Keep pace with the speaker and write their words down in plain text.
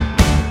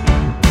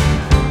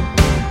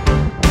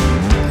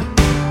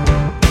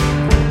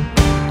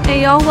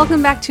Hey y'all,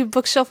 welcome back to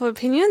Bookshelf of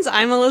Opinions.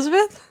 I'm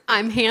Elizabeth.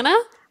 I'm Hannah.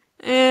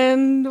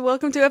 And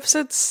welcome to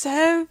episode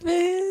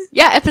 7.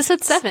 Yeah,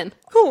 episode 7.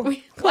 Cool. Wow, we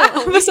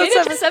Episode made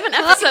it to 7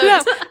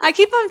 episodes. No, I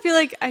feel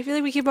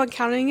like we keep on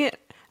counting it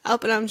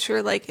up, and I'm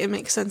sure like it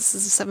makes sense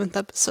as the 7th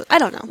episode. I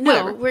don't know.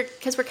 No, we're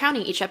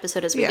counting each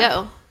episode as we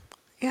go.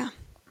 Yeah.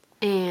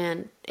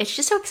 And it's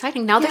just so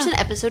exciting. Now there's an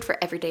episode for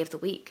every day of the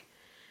week.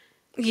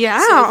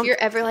 Yeah. So if you're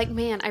ever like,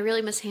 man, I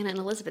really miss Hannah and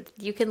Elizabeth,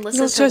 you can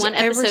listen to one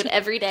episode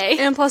every day.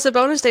 And plus a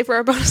bonus day for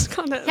our bonus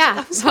content.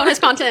 Yeah, bonus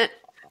content.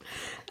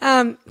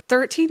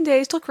 13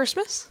 days till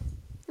Christmas,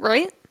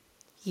 right?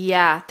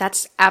 Yeah,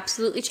 that's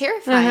absolutely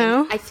terrifying.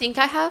 Uh-huh. I think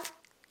I have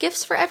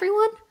gifts for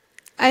everyone.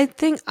 I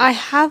think I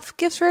have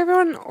gifts for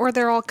everyone, or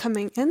they're all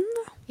coming in.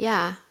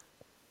 Yeah.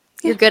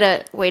 You're good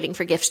at waiting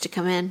for gifts to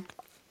come in.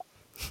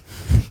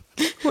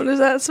 What is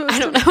that supposed I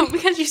don't know,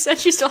 because you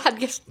said you still had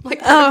gifts.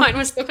 Like, mine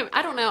was still coming.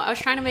 I don't know. I was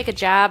trying to make a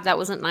jab. That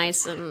wasn't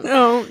nice. And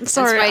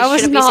sorry. I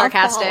was shouldn't not be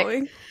sarcastic.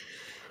 Following.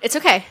 It's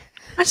okay.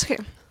 That's okay.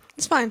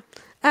 It's fine.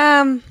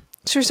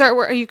 Should we start?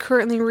 Are you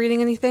currently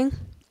reading anything?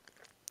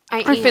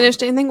 I Or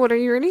finished anything? What are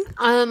you reading?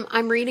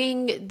 I'm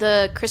reading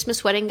The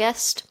Christmas Wedding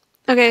Guest.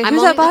 Okay,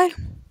 who's that by?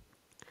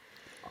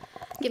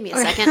 Give me a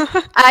second.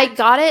 I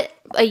got it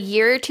a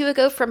year or two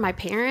ago from my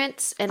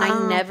parents, and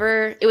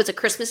it was a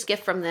Christmas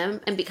gift from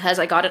them, and because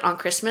I got it on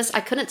Christmas,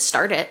 I couldn't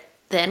start it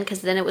then, because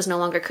then it was no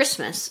longer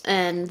Christmas,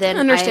 and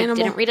then I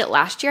didn't read it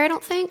last year, I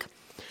don't think,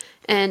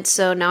 and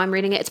so now I'm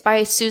reading it. It's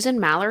by Susan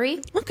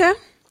Mallory. Okay.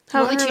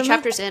 I'm only 2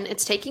 chapters in.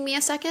 It's taking me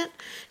a second,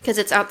 because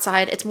it's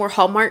outside. It's more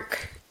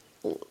Hallmark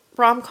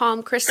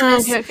rom-com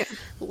Christmas,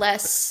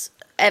 less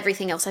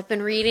everything else I've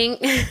been reading.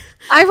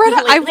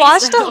 I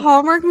watched a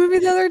Hallmark movie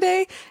the other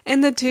day,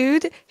 and the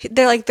dude,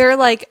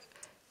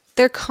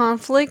 their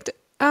conflict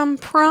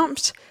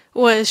prompt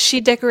was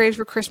she decorated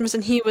for Christmas,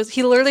 and he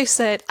literally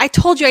said, "I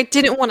told you I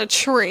didn't want a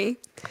tree."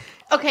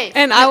 Okay.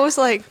 And I was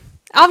like,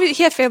 obviously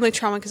he had family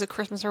trauma because of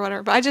Christmas or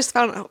whatever, but I just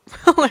found it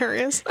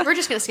hilarious. We're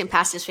just gonna skim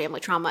past his family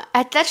trauma.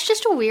 That's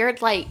just a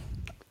weird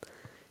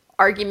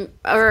argument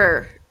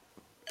or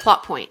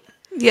plot point.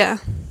 Yeah.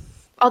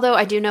 Although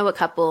I do know a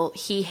couple,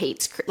 he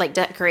hates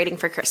decorating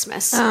for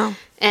Christmas. Oh.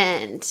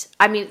 And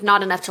I mean,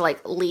 not enough to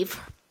leave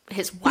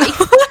his wife,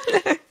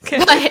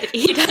 Okay. but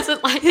he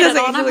doesn't like it at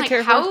all. And I'm like,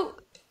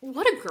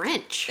 what a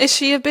Grinch. Is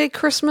she a big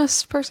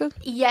Christmas person?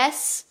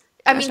 Yes.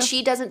 I mean,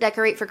 she doesn't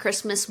decorate for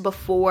Christmas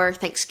before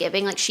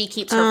Thanksgiving. Like, she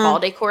keeps her fall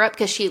decor up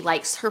because she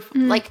likes her,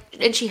 and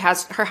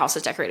her house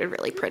is decorated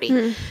really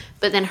pretty.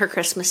 But then her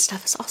Christmas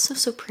stuff is also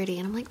so pretty.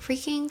 And I'm like,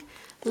 freaking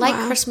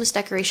Christmas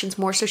decorations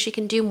more so she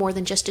can do more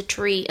than just a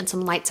tree and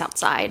some lights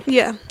outside.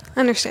 Yeah,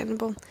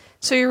 understandable.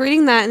 So you're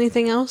reading that.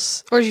 Anything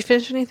else? Or did you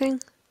finish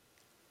anything?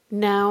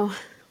 No.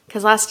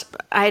 Because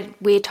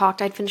we had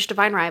talked, I'd finished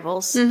Divine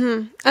Rivals.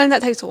 Mm-hmm. And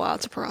that takes a while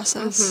to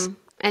process. Mm-hmm.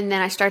 And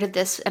then I started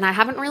this, and I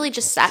haven't really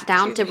just sat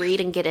down to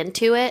read and get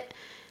into it.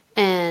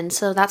 And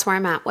so that's where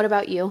I'm at. What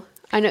about you?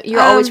 I know you're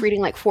always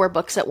reading 4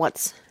 books at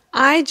once.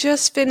 I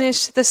just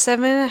finished The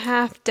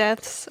 7.5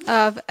 Deaths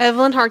of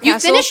Evelyn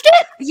Hardcastle. You finished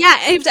it?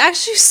 Yeah, it was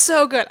actually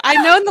so good. I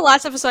know in the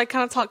last episode I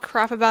kind of talked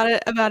crap about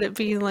it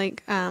being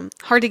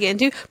hard to get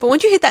into. But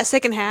once you hit that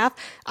second half,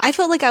 I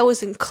felt like I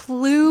was in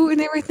Clue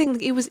and everything.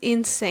 Like, it was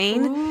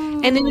insane.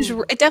 Ooh. And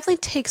it definitely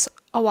takes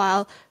a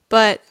while,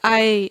 but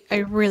I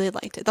really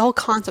liked it. The whole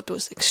concept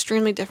was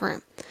extremely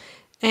different.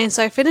 And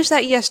so I finished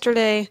that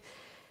yesterday,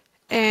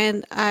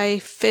 and I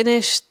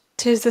finished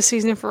 'Tis the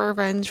Season for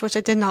Revenge, which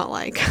I did not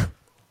like.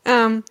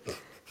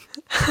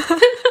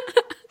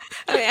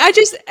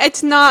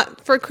 It's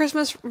not for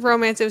Christmas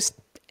romance. There's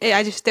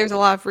a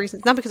lot of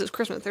reasons, not because it's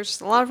Christmas. There's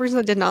just a lot of reasons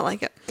I did not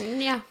like it.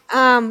 Yeah.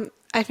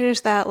 I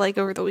finished that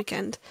over the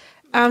weekend.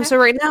 So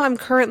right now I'm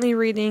currently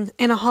reading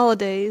In a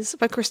Holidays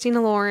by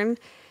Christina Lauren,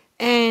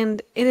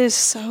 and it is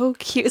so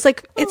cute. It's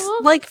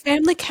like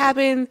family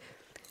cabin,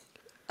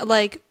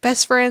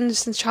 best friends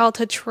since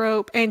childhood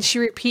trope, and she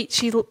repeats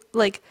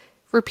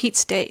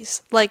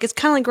days. It's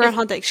kind of like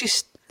Groundhog Day.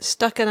 She's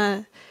stuck in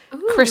a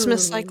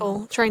Christmas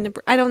cycle trying to...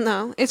 I don't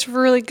know. It's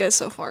really good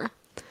so far.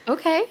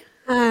 Okay.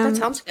 That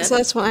sounds good. So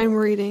that's what I'm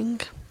reading.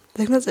 I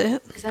think that's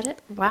it. Is that it?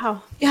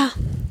 Wow. Yeah.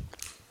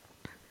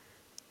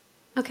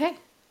 Okay.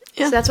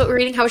 Yeah. So that's what we're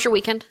reading. How was your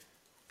weekend?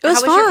 It was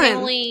fun. How was your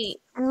family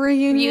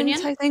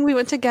reunion type thing? We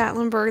went to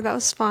Gatlinburg. That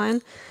was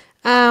fun.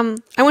 I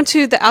went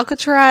to the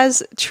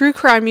Alcatraz True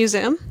Crime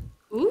Museum.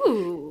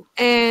 Ooh.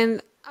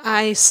 And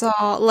I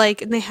saw,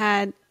 they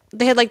had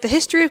the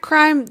history of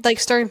crime,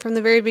 starting from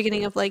the very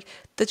beginning of,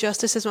 the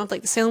justice system of,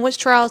 the Salem witch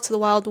trials to the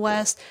Wild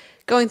West,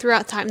 going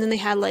throughout time. And then they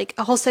had,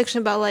 a whole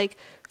section about,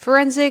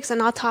 forensics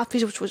and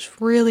autopsies, which was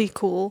really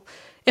cool.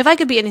 If I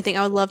could be anything,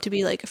 I would love to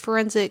be, a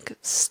forensic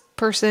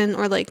person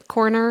or,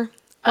 coroner,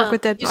 work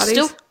with dead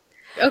bodies.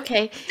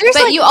 Okay.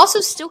 But you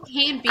also still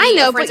can be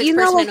a forensic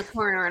person and a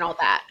coroner and all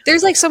that.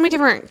 There's, so many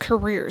different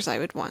careers I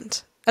would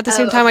want. At the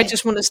same time, I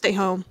just want to stay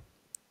home.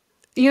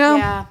 You know?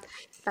 Yeah.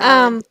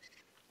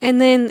 And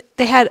then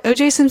they had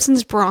O.J.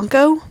 Simpson's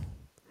Bronco.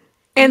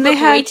 And they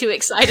look way had too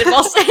excited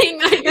while saying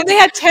that. and they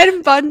had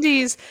Ted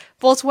Bundy's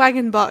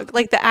Volkswagen Bug,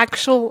 like the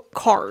actual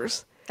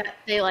cars That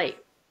they like.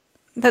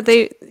 that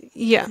they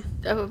yeah.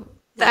 Oh, wow.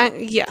 That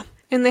yeah.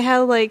 And they had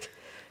like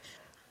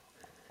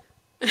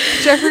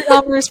Jeffrey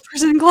Dahmer's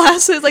prison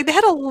glasses. Like they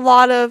had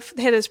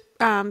his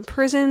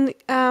prison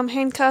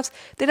handcuffs.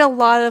 They had a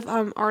lot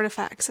of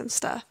artifacts and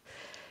stuff.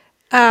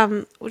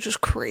 Which was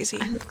crazy.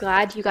 I'm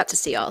glad you got to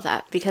see all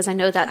that because I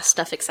know that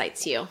stuff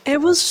excites you. It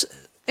was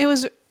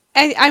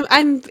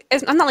I'm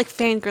not like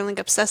fangirling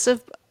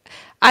obsessive.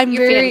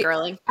 You're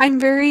fangirling. I'm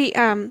very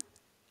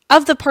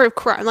of the part of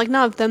crime, like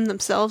not of them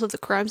themselves, of the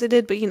crimes they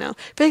did, but I feel like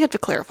I have to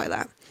clarify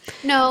that.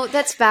 No,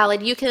 that's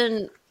valid. You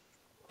can.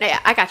 Yeah,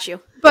 I got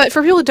you. But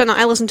for people who don't know,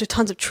 I listen to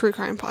tons of true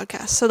crime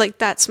podcasts, so like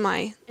that's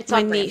my It's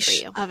on brand niche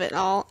for you. of it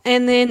all.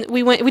 And then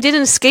we did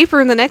an escape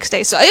room the next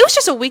day, so it was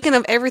just a weekend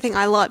of everything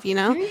I love,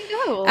 There you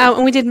go.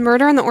 And we did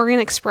Murder on the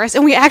Orient Express,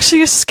 and we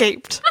actually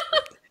escaped.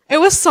 It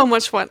was so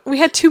much fun. We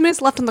had 2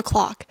 minutes left on the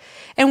clock,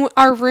 and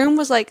our room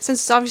was like, since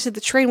it's obviously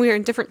the train, we were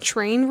in different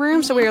train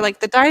rooms, so we were like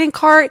the dining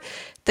cart,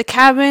 the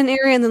cabin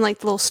area, and then like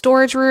the little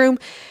storage room,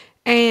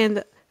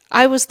 and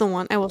I was the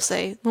one, I will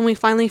say, when we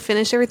finally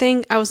finished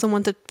everything, I was the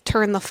one to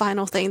turn the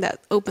final thing that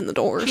opened the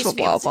doors, She's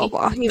blah, blah,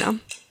 blah, fancy.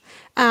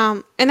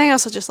 blah. And I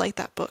also just liked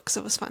that book,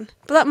 so it was fun.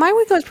 But my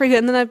weekend was pretty good,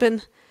 and then I've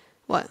been,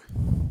 what?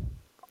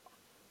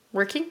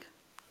 Working?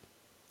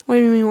 What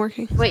do you mean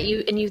working? Wait,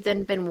 you've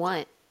then been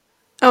what?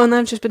 Oh, and then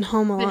I've just been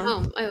home a Been lot.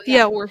 home. Oh, Yeah,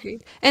 yeah.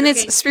 working. And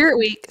Okay. it's Spirit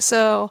Week,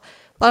 so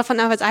a lot of fun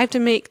outfits. I have to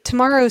make,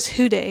 tomorrow's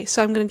Who Day,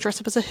 so I'm going to dress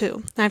up as a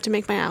Who. I have to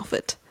make my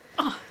outfit.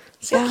 Oh,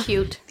 so Yeah.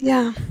 cute.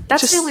 Yeah.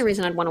 That's just- the only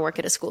reason I'd want to work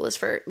at a school is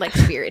for like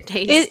spirit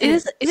days. It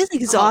is all that.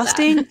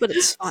 exhausting, but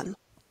it's fun.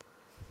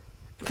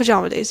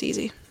 Pajama day is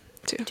easy,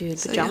 too. Dude,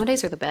 So, pajama yeah.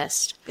 days are the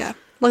best. Yeah.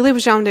 Luckily,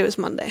 pajama day was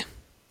Monday.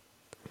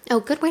 Oh,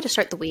 good way to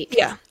start the week.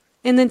 Yeah.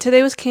 And then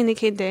today was Candy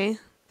Cane Day,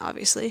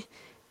 obviously.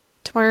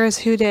 Tomorrow is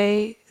Who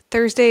Day.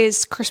 Thursday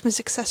is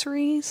Christmas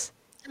accessories.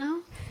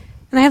 Oh,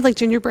 And I have like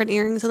gingerbread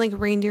earrings and like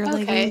reindeer Okay.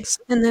 leggings.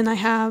 And then I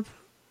have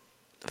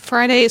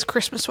Friday is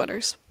Christmas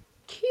sweaters,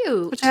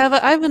 cute. which I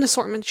have an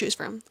assortment to choose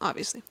from,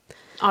 obviously.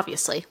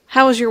 Obviously.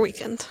 How was your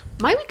weekend?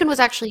 My weekend was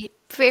actually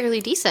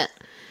fairly decent.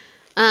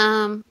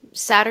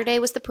 Saturday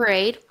was the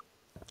parade,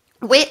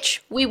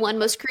 which we won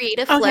most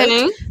creative Okay.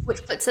 float,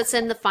 which puts us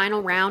in the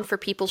final round for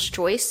People's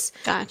Choice.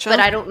 Gotcha.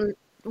 But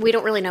we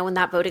don't really know when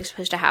that voting's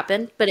supposed to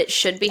happen, but it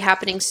should be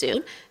happening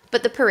soon.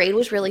 But the parade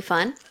was really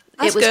fun.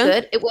 That's It was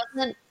good.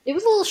 good. It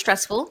was a little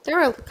stressful. There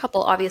were a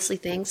couple obviously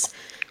things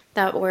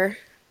that were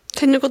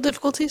Technical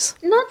difficulties?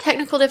 not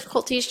technical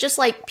difficulties, just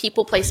like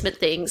people placement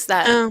things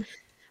that Oh.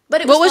 but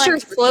it was What was fun your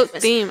 'cause it float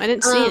Christmas. theme? I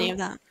didn't see any of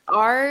that.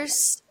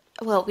 Ours,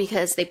 well,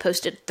 because they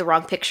posted the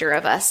wrong picture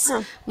of us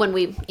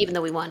even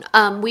though we won.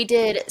 We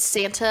did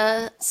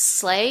Santa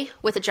sleigh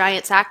with a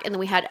giant sack, and then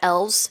we had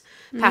elves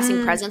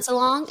passing presents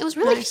along. It was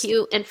really Nice.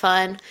 cute and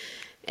fun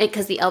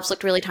because the elves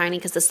looked really tiny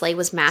because the sleigh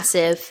was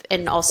massive,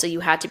 and also you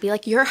had to be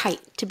like your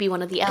height to be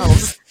one of the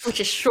elves, which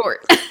is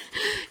short.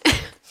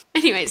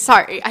 Anyway,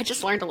 sorry, I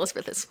just learned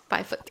Elizabeth is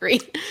 5'3"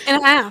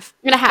 And a half.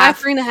 and a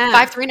half, 5'3.5".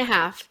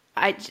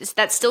 5'3.5".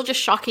 That's still just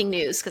shocking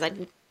news because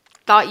I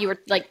thought you were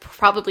like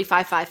probably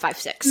 5'5",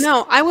 5'6".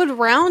 No, I would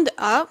round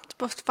up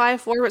to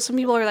 5'4", but some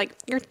people are like,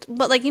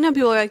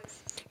 people are like,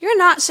 you're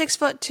not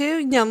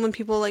 6'2". When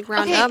people like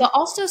round Okay, up. but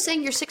also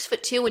saying you're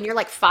 6'2" when you're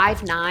like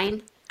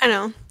 5'9", I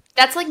know.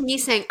 that's like me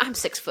saying I'm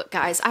 6 foot,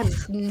 guys. I'm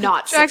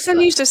not 6 Jackson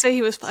foot. used to say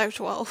he was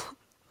 5'12".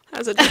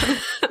 As a joke.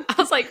 I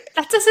was like,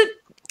 that doesn't.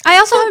 I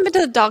also haven't been to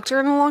the doctor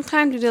in a long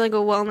time to do like a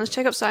wellness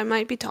checkup, so I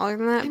might be taller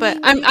than that. But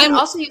You I'm can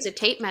also use a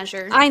tape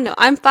measure. I know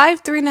I'm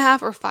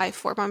 5'3.5" or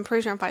 5'4", but I'm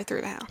pretty sure I'm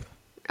 5'3.5".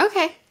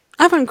 Okay.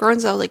 I've been grown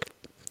since I was like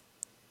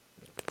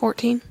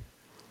 14.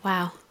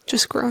 Wow.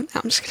 Just grown.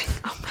 No, I'm just kidding.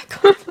 Oh my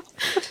god.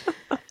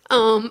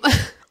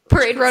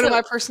 Parade. Grown in So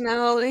my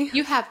personality.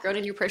 you have grown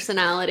in your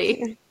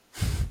personality.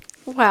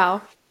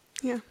 Wow.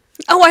 Yeah.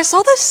 Oh, I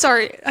saw this.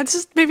 Sorry, it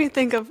just made me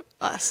think of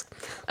us.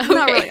 Not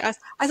Okay. really us.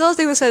 I saw this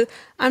thing that said,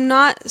 "I'm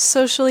not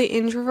socially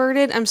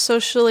introverted. I'm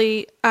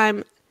socially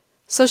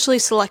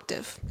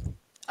selective."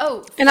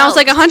 Oh. And I was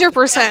like, felt.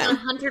 100%.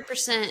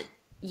 100%.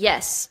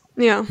 Yes.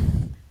 Yeah.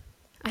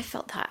 I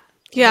felt that.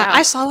 Yeah. Wow.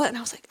 I saw that and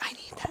I was like, I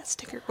need that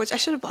sticker, which I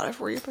should have bought it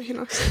for you, but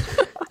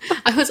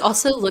I was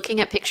also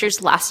looking at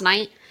pictures last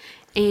night,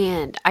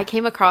 and I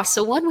came across.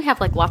 So one, we have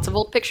like lots of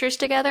old pictures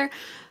together.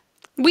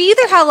 We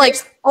either had like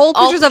old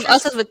all pictures of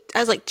us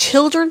as like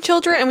children,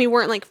 and we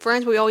weren't like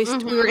friends, but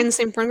we were in the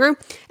same friend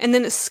group, and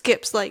then it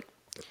skips like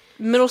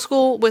middle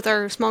school with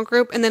our small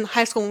group, and then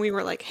high school when we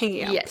were like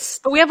hanging out. Yes.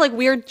 But we have like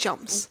weird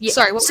jumps. Yeah.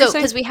 Sorry, what were So you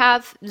saying? because we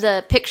have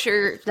the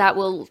picture that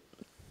will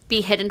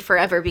be hidden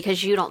forever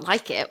because you don't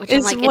like it, which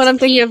It's I'm like, when it's I'm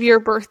thinking of your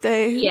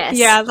birthday. yes,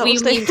 Yeah, that we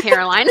was mean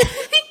Caroline.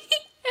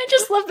 I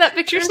just love that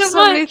picture There's so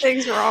so many much.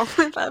 things wrong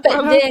with that But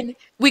photo. then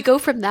we go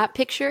from that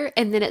picture,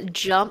 and then it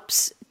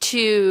jumps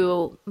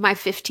to my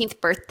 15th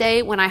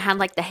birthday when I had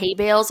like the hay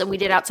bales and we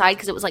did outside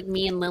because it was like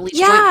me and Lily's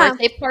joint Yeah.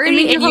 birthday And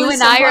party. And you you hosted and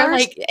some I are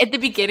bars? like at the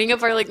beginning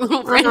of our like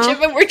little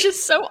friendship and we're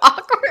just so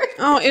awkward.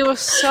 Oh, it was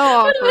so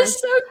But it awkward. was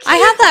so I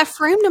cute. have that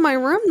framed in my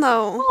room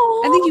though.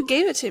 I think you Aw.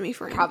 gave it to me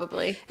framed.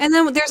 Probably. And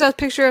then there's a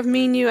picture of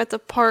me and you at the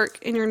park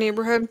in your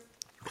neighborhood.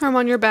 I'm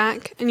on your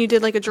back, and you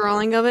did like a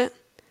drawing of it.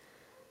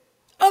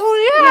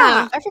 Oh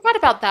Yeah. I forgot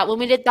about that when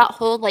we did that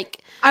whole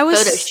like I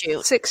was photo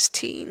shoot.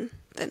 16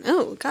 then.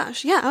 Oh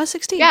gosh, yeah, I was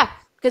 16. Yeah,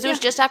 because it Yeah. was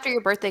just after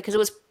your birthday because it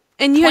was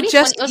And you had 2020.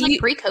 just It was like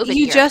pre-COVID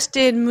you year. just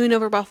did Moon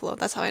Over Buffalo.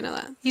 That's how I know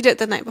that. You did it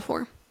the night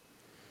before.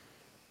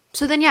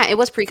 So then yeah, it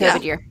was pre-COVID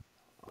Yeah. year.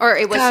 Or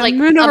it was God, like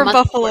Moon a Over month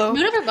before. Buffalo.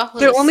 Moon Over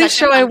Buffalo The was only such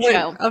show a I fun went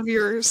show. of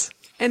yours,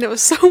 and it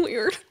was so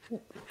weird.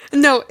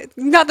 No,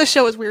 not the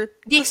show was weird.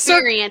 The cir-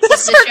 experience the of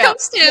the show.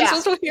 circumstance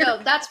was weird.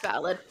 No, that's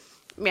valid.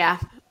 Yeah.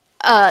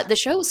 The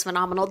show was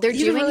phenomenal. They're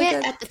You did doing really it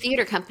good. at the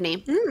theater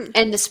company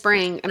in the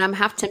spring, and I'm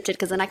half tempted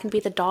because then I can be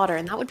the daughter,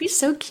 and that would be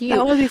so cute.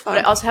 That would be But I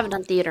fun. also haven't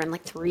done theater in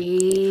like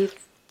 3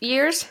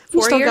 years,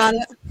 You 4 still years. got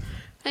it.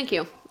 Thank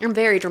you. I'm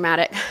very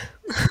dramatic.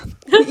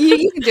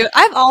 You can do it.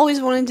 I've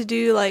always wanted to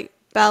do like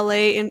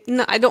ballet, and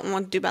no, I don't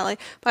want to do ballet,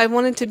 but I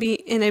wanted to be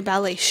in a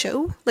ballet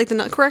show, like the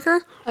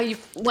Nutcracker. Oh, you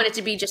want it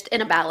to be just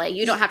in a ballet.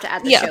 You don't have to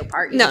add the Yeah, show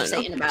part. You no, can just no,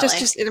 say in a ballet.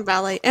 just in a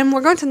ballet. And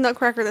we're going to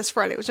Nutcracker this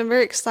Friday, which I'm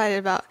very excited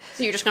about.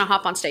 So you're just going to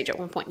hop on stage at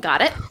one point.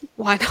 Got it?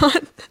 Why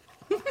not?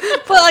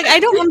 But like, I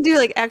don't want to do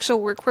like actual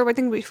work for it. But I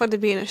think it'd be fun to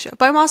be in a show.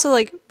 But I'm also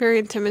like very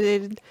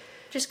intimidated.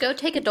 Just go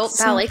take adult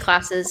ballet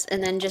classes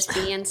and then just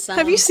be in some...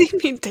 Have you seen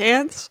me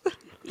dance?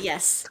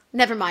 Yes.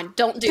 Never mind.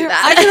 Don't do I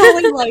that. can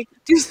only like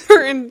do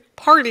certain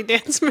party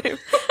dance moves.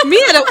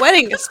 Me at a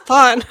wedding is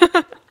fun.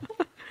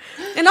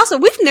 And also,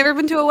 we've never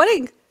been to a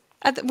wedding.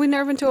 We've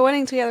never been to a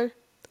wedding together.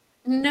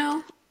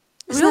 No.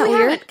 Isn't that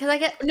weird? Because I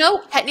get...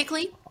 No,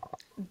 technically,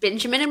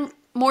 Benjamin and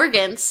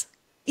Morgan's.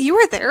 You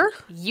were there.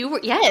 You were...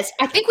 Yes.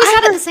 I think we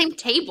sat at the same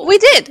table. We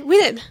did. We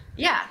did.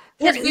 Yeah.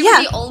 Because we Yeah.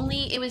 were the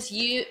only... It was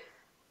you,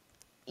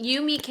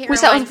 me, sat Caroline, with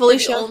were the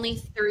Felicia. only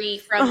 3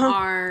 from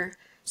our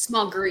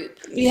small group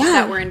Yeah.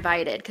 that were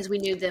invited because we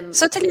knew them.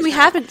 So technically, we years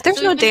ago. haven't. There's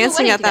So no we've been to a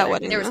dancing at that together.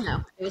 wedding. There was though.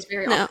 no. It was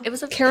very. No. It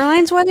was a.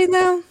 Caroline's wedding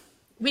though.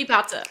 We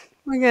about to.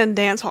 We're gonna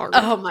dance hard.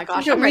 Oh my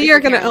gosh! I'm ready We are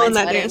for gonna own Caroline's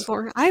that wedding. dance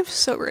floor. I'm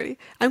so ready.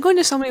 I'm going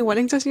to so many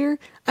weddings this year.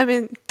 I'm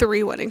in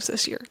 3 weddings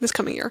this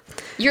coming year.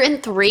 You're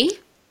in 3.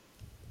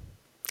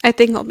 I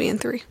think I'll be in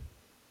 3.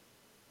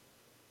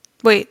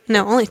 Wait,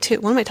 no, only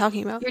 2. What am I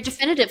talking about? You're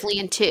definitively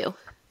in 2.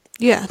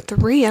 Yeah,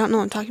 3. I don't know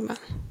what I'm talking about.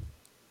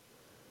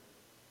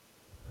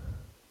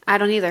 I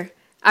don't either.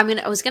 I mean,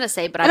 I was gonna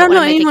say, but I I don't don't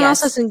know want to make anyone a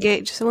else guess. that's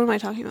engaged. So what am I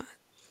talking about?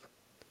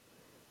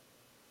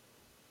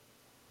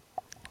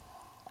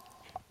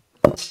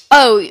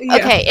 Oh, Yeah.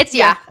 okay. It's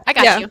I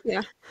got you.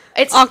 Yeah.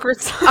 It's Awkward.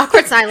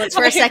 awkward silence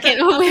for a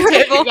second when we were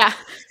Table.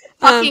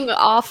 talking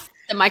off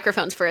the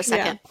microphones for a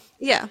second.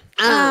 Yeah.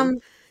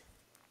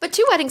 But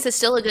 2 weddings is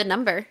still a good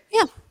number.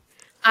 Yeah.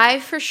 I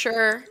for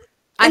sure.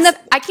 And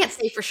I can't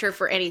say for sure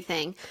for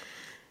anything.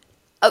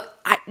 Oh,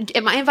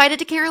 am I invited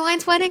to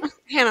Caroline's wedding?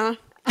 Hannah,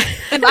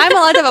 if I'm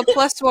allowed to have a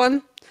 +1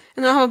 and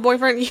I don't have a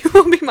boyfriend, you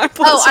will be my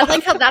 +1. Oh, I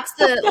like how that's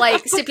the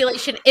like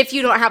stipulation. If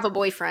you don't have a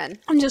boyfriend,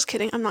 I'm just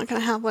kidding. I'm not gonna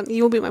have one.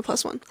 You will be my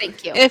 +1.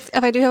 thank you. If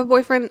I do have a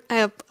boyfriend, I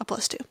have a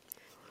 +2.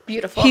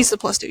 Beautiful. He's the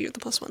 +2. You're the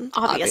 +1.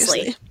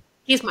 obviously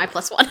he's my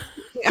 +1.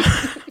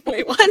 Yeah.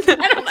 Wait, what?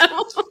 I don't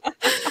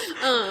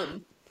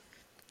know.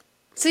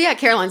 So yeah,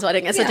 Caroline's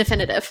wedding is a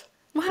definitive.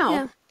 Wow.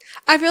 Yeah.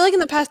 I feel like in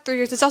the past 3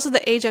 years, it's also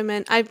the age I'm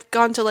in. I've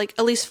gone to like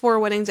at least 4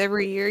 weddings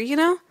every year, you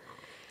know?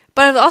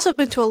 But I've also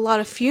been to a lot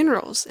of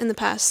funerals in the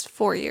past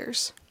 4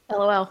 years.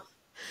 LOL.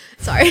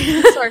 Sorry.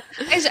 Sorry.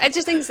 I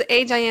just think it's the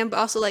age I am, but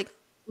also like,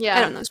 Yeah.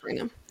 I don't know, spring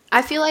them.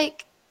 I feel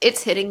like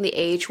it's hitting the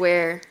age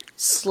where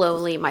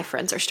slowly my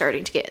friends are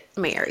starting to get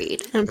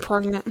married. I'm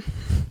pregnant.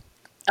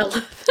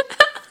 Oh.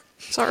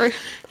 Sorry.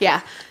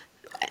 Yeah.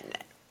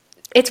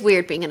 It's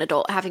weird being an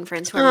adult, having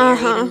friends who are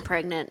married and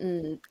pregnant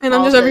and And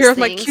I'm all just over those here with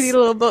my things. cutie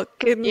little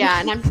book. And Yeah,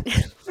 and I'm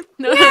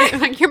no, I'm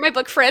like, you're my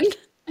book friend.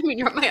 I mean,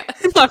 you're my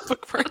my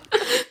book friend.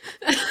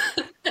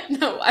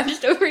 no. I'm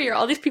just over here.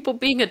 All these people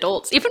being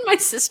adults, even my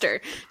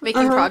sister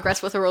making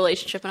progress with a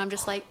relationship, and I'm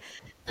just like,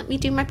 let me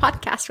do my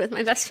podcast with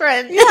my best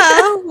friend.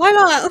 Yeah, why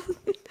not?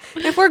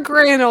 If we're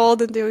gray and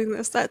old and doing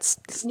this, that's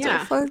still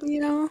Yeah. fun,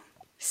 you know?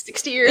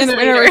 60 years In a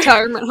later,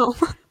 retirement home.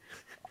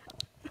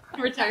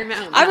 retirement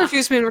home. I now.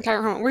 refuse to be in a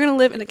retirement home. We're going to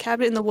live in a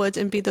cabin in the woods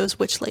and be those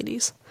witch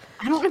ladies.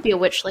 I don't want to be a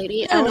witch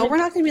lady. I don't know, we're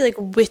not going to be like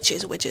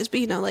witches, but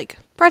you know, like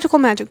practical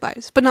magic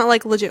vibes, but not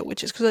like legit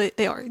witches, because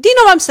they are. Do you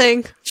know what I'm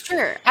saying?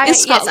 Sure. It's Yes,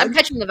 I'm Scotland.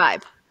 catching the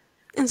vibe.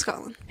 In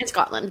Scotland. In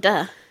Scotland,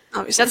 duh.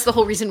 Obviously. That's the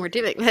whole reason we're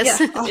doing this, Yeah,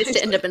 is to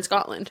obviously. end up in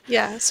Scotland.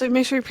 Yeah, so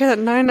make sure you pay that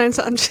 99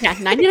 cents. Yeah,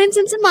 99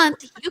 cents a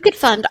month. You could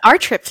fund our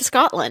trip to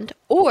Scotland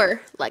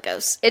or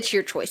Legos. It's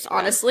your choice,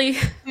 honestly.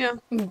 Yeah,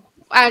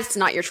 It's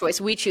not your choice.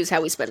 We choose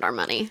how we spend our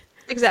money.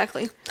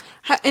 exactly.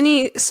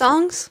 Any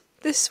songs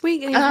this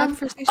week? Any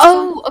conversation songs?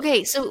 Oh,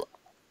 okay. So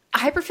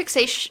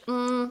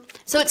Hyperfixation.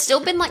 So it's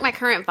still been like my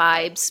current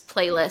vibes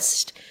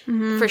playlist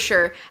for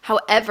sure.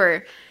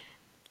 However,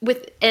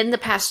 within the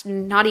past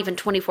not even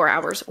 24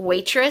 hours,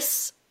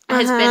 Waitress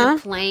has been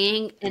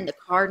playing in the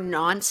car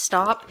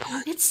nonstop.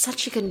 It's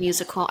such a good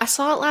musical. I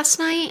saw it last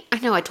night. I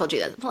know I told you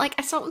that, but like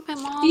I saw it with my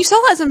mom. You saw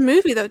that as a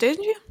movie, though,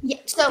 didn't you? Yeah.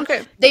 So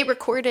Okay. they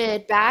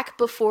recorded back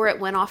before it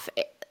went off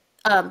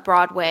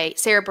Broadway.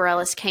 Sarah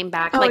Bareilles came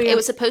back. Like yeah. it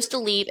was supposed to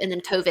leave, and then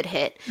COVID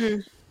hit.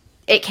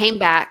 It came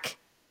back.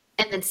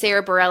 And then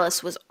Sarah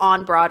Bareilles was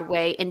on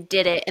Broadway and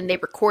did it, and they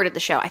recorded the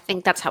show. I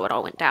think that's how it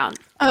all went down.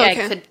 Oh, yeah,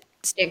 okay. I could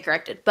stand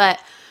corrected. But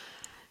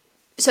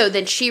so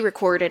then she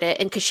recorded it,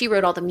 and because she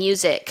wrote all the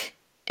music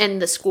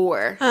and the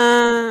score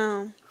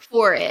Oh.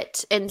 for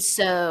it. And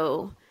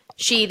so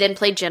she then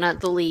played Jenna,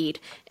 the lead,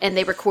 and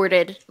they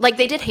recorded, like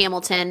they did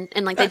Hamilton,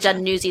 and like they've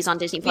done Newsies on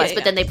Disney Plus, Yeah,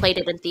 but yeah. then they played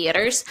it in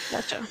theaters.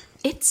 Gotcha.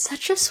 It's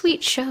such a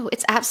sweet show.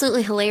 It's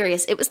absolutely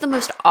hilarious. It was the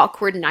most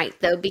awkward night,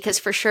 though, because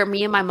for sure,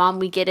 me and my mom,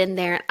 we get in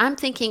there, and I'm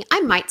thinking,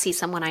 I might see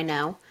someone I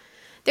know.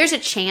 There's a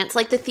chance,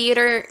 like the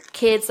theater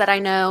kids that I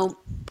know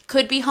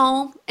could be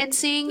home and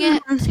seeing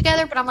it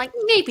together, but I'm like,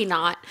 maybe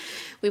not.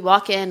 We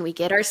walk in, we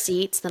get our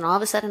seats, then all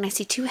of a sudden I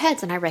see two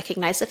heads and I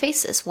recognize the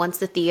faces. One's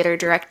the theater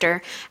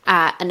director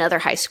at another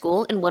high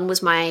school, and one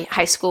was my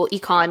high school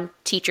econ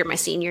teacher my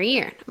senior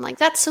year. I'm like,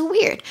 that's so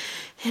weird.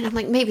 And I'm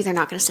like, maybe they're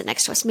not going to sit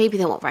next to us. Maybe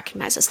they won't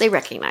recognize us. They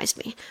recognized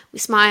me. We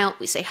smile,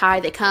 we say hi,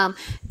 they come.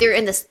 They're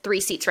in the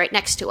 3 seats right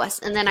next to us.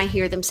 And then I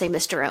hear them say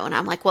Mr. O, and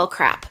I'm like, well,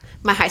 crap.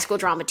 My high school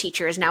drama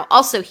teacher is now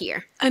also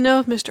here. I know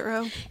of Mr.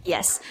 O.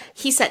 Yes,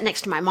 he sat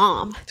next to my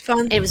mom.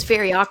 Fun. It was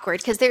very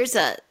awkward because there's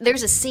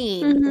a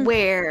scene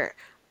where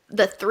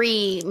the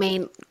 3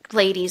 main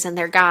ladies and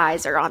their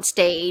guys are on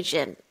stage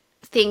and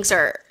things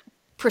are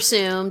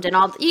presumed and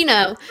all,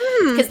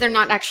 because they're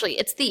not actually,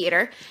 it's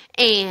theater,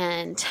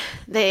 and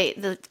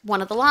the one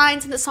of the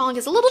lines in the song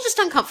is a little just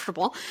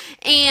uncomfortable,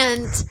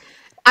 and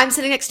I'm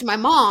sitting next to my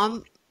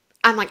mom.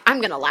 I'm like,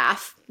 I'm gonna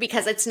laugh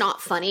because it's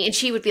not funny, and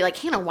she would be like,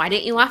 Hannah, why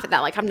didn't you laugh at that?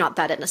 Like, I'm not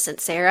that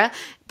innocent, Sarah.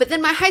 But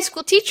then my high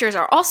school teachers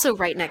are also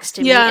right next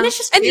to me, Yeah. and it's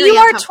just And really you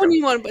are uncomfortable.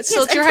 21, but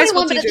still, Yes, it's your I'm high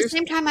school 21, but at the teachers.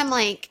 same time, I'm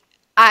like,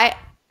 I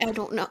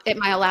don't know.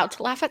 Am I allowed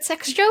to laugh at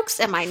sex jokes?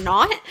 Am I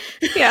not?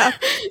 Yeah.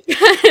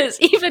 Because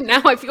even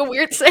now I feel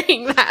weird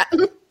saying that.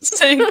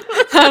 Saying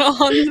that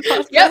on the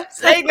podcast. Yep,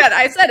 saying that.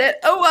 I said it.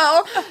 Oh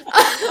well.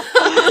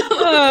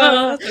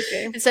 Oh, that's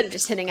okay. Instead of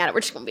just hitting at it,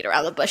 we're just going to beat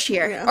around the bush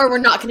here. Yeah. Or we're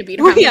not going to beat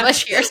around the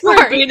bush here. We're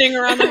Sorry. beating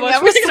around the bush.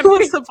 Yeah, we're we're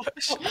going to the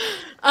bush.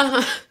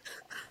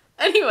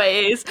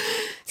 Anyways,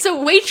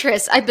 so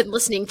Waitress I've been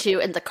listening to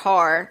in the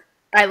car.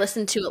 I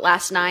listened to it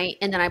last night,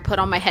 and then I put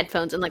on my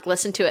headphones and like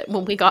listened to it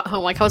when we got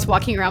home. Like I was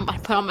walking around, I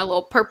put on my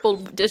little purple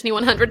Disney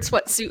 100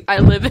 sweatsuit I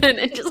live in,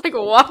 and just like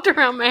walked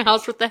around my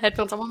house with the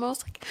headphones on. My mom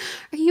was like,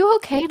 "Are you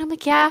okay?" And I'm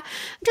like, "Yeah, I'm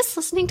just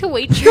listening to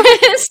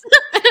Waitress."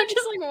 And I'm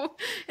just like, oh.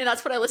 And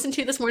that's what I listened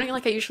to this morning.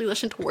 Like I usually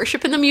listen to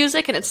worship in the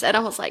music, and instead I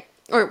was like,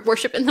 or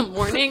worship in the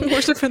morning,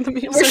 Worship in the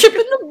music. worship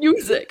in the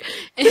music.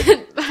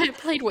 And I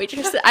played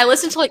Waitress. I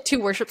listened to like 2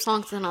 worship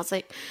songs, and then I was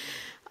like,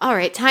 all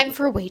right, time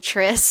for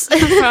Waitress.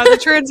 Wow, the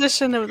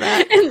transition of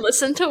that. And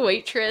listen to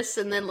Waitress,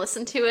 and then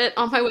listen to it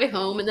on my way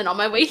home, and then on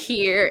my way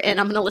here, and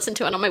I'm going to listen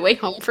to it on my way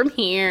home from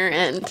here,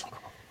 and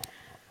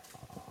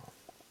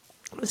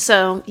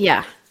so,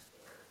 yeah.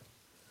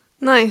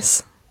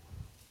 Nice.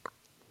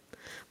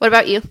 What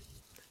about you?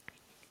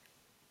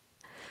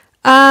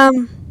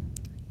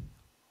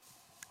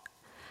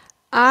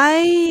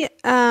 I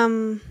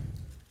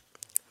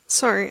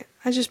sorry,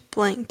 I just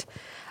blanked.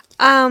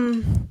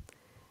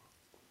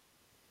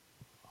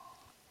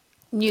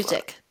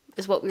 Music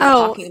is what we were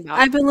talking about.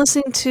 I've been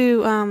listening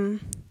to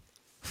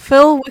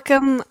Phil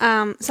Wickham, is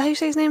that how you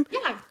say his name?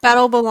 Yeah.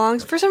 Battle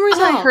Belongs. For some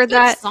reason I Oh, heard good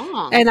that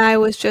song. and I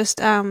was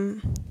just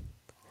and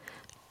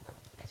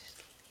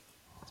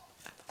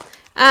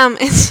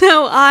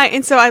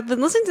so I've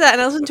been listening to that,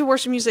 and I listen to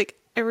worship music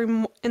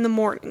in the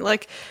morning,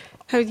 like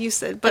how you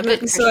said. But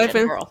good so I've Christian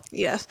been girl.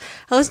 yes,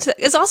 I listen to that.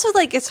 It's also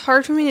like it's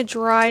hard for me to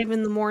drive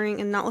in the morning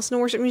and not listen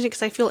to worship music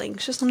because I feel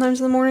anxious sometimes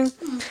in the morning,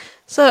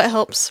 so it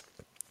helps.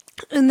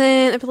 And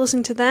then I've been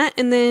listening to that,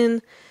 and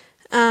then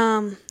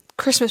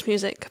Christmas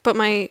music. But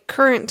my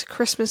current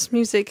Christmas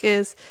music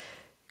is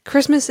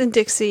 "Christmas in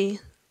Dixie"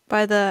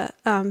 by the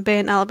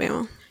band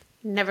Alabama.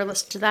 Never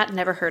listened to that,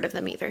 never heard of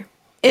them either.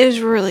 It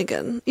is really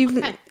good.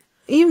 Okay.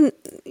 You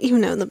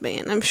know the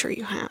band. I'm sure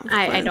you have.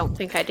 I but- don't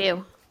think I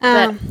do.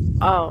 But,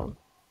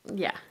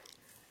 yeah.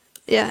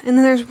 Yeah, and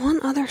then there's one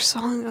other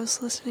song I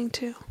was listening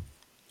to.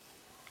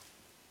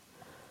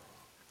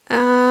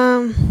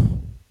 I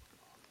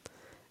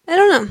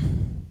don't know.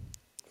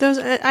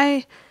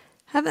 I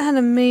haven't had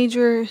a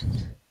major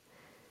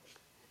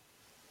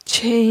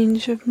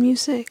change of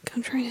music.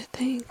 I'm trying to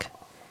think.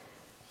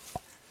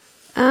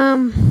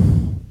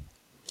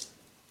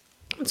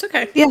 It's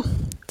okay. Yeah,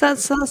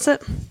 that's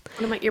it.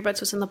 One of my earbuds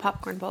was in the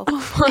popcorn bowl.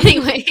 Oh,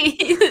 Anyway.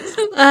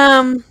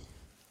 Um,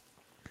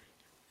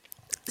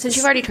 Since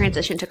you've already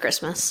transitioned to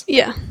Christmas,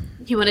 yeah.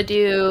 you want to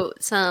do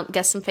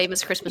guess some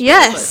famous Christmas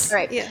Yes. music? All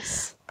right.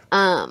 Yes.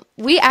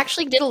 We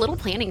actually did a little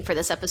planning for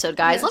this episode,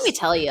 guys. Let me Yes.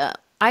 tell you,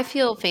 I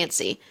feel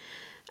fancy.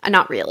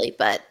 Not really,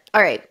 but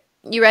all right.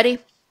 You ready?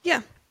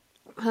 Yeah.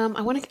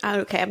 I want to.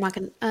 Okay, I'm not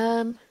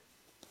gonna.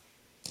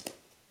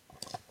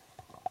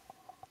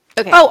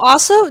 Okay. Oh,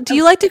 also, do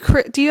you like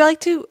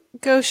to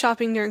go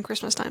shopping during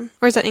Christmas time,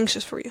 or is that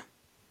anxious for you?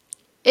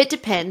 It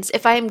depends.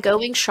 If I am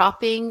going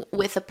shopping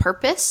with a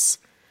purpose,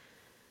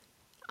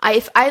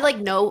 if I like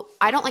know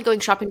I don't like going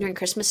shopping during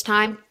Christmas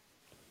time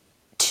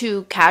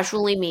to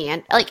casually me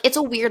and like it's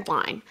a weird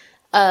line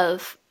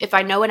of if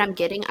I know what I'm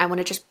getting, I want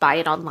to just buy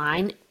it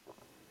online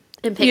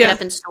and pick it Yeah.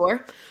 up in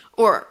store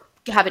or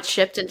have it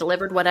shipped and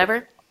delivered,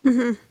 whatever.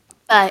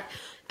 But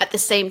at the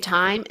same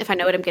time, if I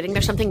know what I'm getting,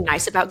 there's something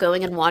nice about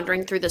going and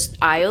wandering through the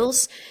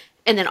aisles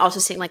and then also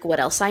seeing like what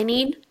else I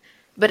need.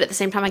 But at the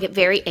same time, I get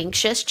very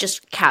anxious,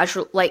 just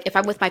casual. Like if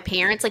I'm with my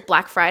parents, like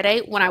Black Friday,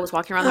 when I was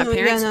walking around with my Oh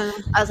yeah, parents, no, no.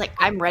 I was like,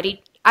 I'm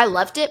ready. I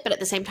loved it, but at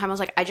the same time, I was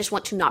like, I just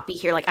want to not be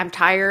here. Like I'm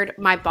tired.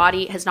 My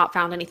body has not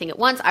found anything at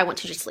once. I want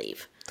to just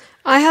leave.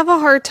 I have a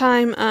hard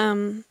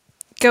time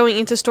going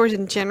into stores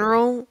in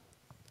general,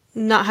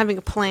 not having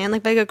a plan.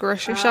 Like if I go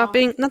grocery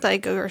shopping, not that I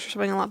go grocery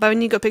shopping a lot, but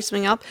when you go pick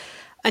something up,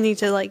 I need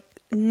to like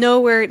know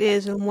where it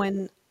is and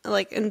when,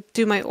 like, and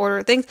do my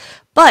order things.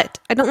 But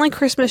I don't like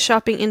Christmas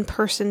shopping in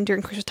person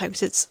during Christmas time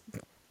because it's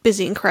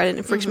busy and crowded and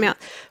it freaks me out.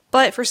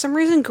 But for some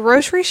reason,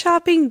 grocery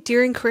shopping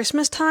during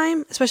Christmas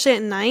time, especially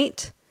at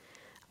night,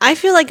 I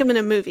feel like I'm in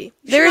a movie. You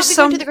should There is not be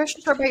going to some the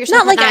grocery store by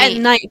yourself not at like at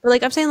night. night, but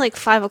like I'm saying like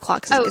 5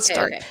 o'clock because it Oh, gets okay,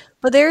 dark. okay.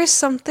 But there is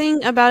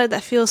something about it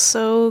that feels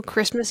so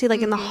Christmassy,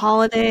 like in the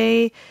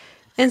holiday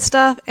and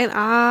stuff, and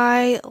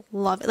I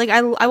love it. Like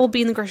I will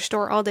be in the grocery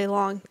store all day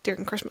long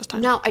during Christmas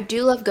time. No, I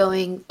do love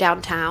going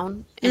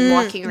downtown and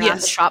walking around the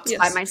Yes, shops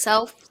by yes.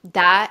 myself.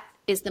 That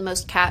is the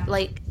most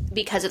like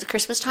because it's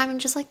Christmas time. I'm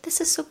just like, this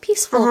is so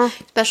peaceful.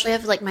 Uh-huh. Especially I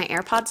have like my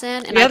AirPods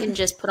in and I Yep. can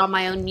just put on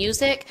my own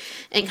music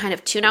and kind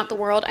of tune out the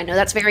world. I know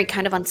that's very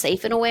kind of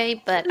unsafe in a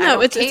way, but I No,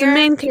 don't it's a care.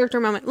 main character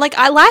moment. Like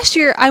I last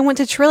year, I went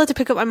to Trilla to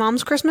pick up my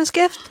mom's Christmas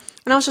gift,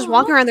 and I was just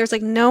walking Aw. around. There's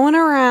like no one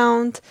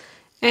around,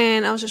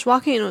 and I was just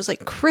walking, and it was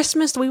like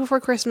Christmas, the week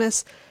before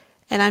Christmas,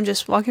 and I'm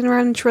just walking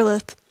around in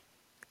Trilla,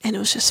 and it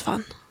was just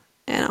fun,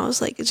 and I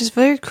was like, it's just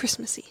very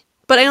Christmassy.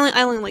 But I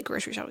only like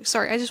grocery shopping.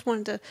 Sorry, I just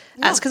wanted to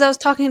ask No. because I was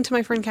talking to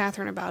my friend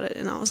Catherine about it,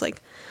 and I was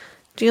like,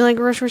 "Do you like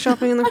grocery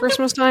shopping in the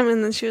Christmas time?"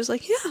 And then she was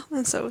like, "Yeah,"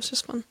 and so it was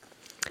just fun.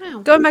 Wow.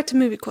 Going back to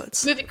movie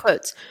quotes. Movie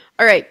quotes.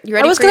 All right, you I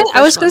ready was for your gonna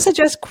I was first gonna one?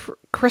 suggest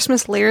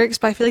Christmas lyrics,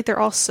 but I feel like they're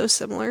all so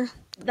similar.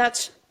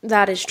 That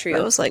is I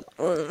true. was like,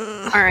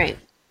 ugh. All right.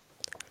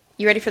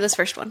 You ready for this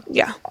first one?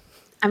 Yeah.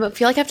 I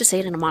feel like I have to say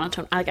it in a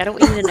monotone. Like I don't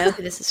want you to know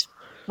who this is,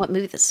 what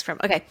movie this is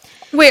from. Okay.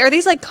 Wait, are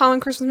these like common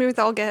Christmas movies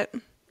that I'll get?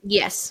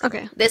 Yes.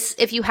 Okay. This,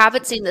 if you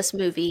haven't seen this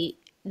movie,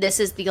 this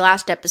is the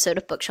last episode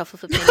of Bookshelf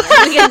of Opinion.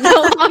 We can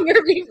no longer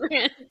be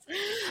friends.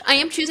 I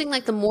am choosing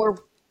like the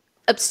more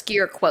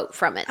obscure quote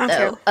from it, Okay.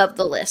 though, of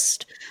the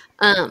list.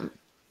 Um,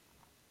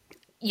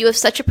 you have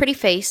such a pretty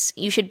face.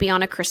 You should be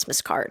on a Christmas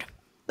card.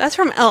 That's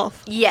from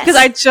Elf. Yes. Because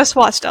I just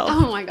watched Elf.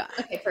 Oh my god.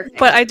 Okay, perfect.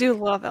 But I do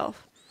love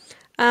Elf.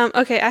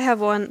 Okay, I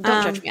have one.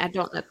 Don't judge me. I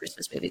don't know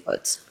Christmas movie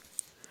quotes.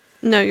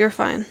 No, you're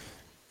fine.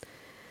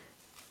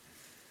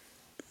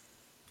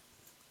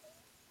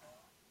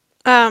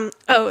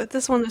 Oh,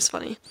 this one is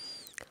funny.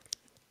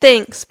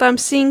 Thanks, but I'm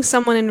seeing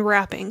someone in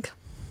wrapping.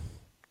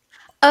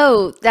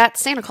 Oh, that's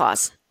Santa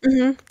Claus.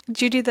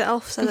 Judy the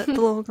elf said it, the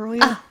little girl,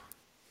 yeah.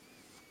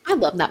 I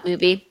love that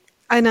movie.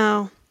 I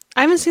know.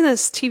 I haven't seen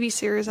this TV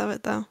series of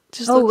it, though.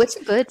 Just Oh, looks-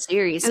 it's a good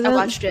series. Is I it?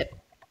 watched it.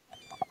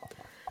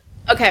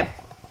 Okay.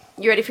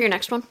 You ready for your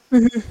next one?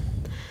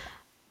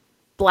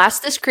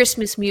 Blast this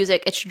Christmas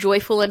music. It's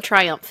joyful and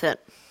triumphant.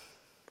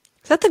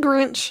 Is that the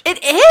Grinch? It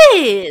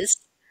is.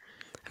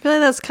 I feel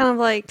like that's kind of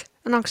like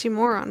an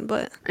oxymoron,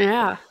 but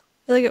Yeah.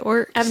 I feel like it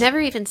works. I've never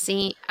even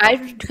seen. I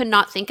could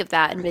not think of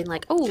that and being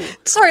like, oh,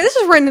 Sorry, this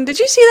is random. Did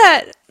you see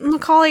that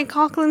Macaulay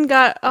Culkin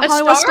got a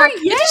Hollywood star? star?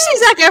 Did you see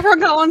Zac Efron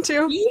got one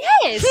too?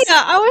 yes.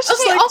 Yeah, I was just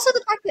Okay. like, Also,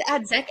 the fact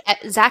that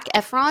at Zac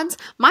Efron's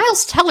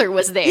Miles Teller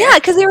was there. yeah,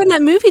 because they were in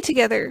that movie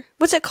together.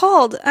 What's it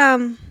called? Let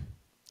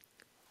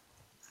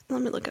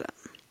me look it up.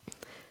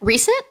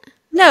 Recent.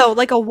 No,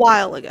 like a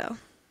while ago.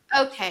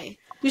 Okay.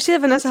 You see that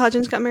Vanessa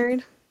Hudgens got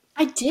married?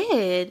 I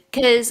did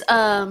because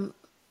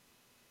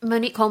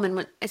Monique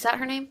Coleman is that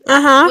her name?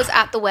 Uh-huh. Was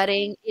at the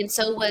wedding, and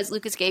so was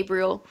Lucas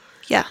Gabriel.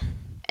 Yeah.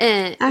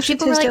 And Ashley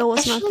people were Tisdale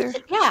was not Ashley there.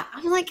 Yeah,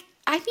 I'm like,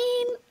 I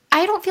mean,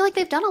 I don't feel like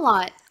they've done a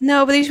lot.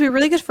 No, but they used to be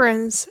really good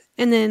friends.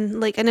 And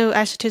then, like, I know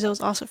Ashley Tisdale was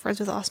also friends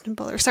with Austin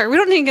Butler. Sorry, we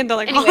don't need to get into,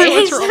 like,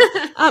 Anyways. Hollywood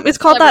drama. It's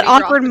called That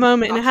Celebrity Awkward drama.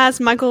 Moment, and it has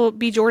Michael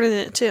B. Jordan in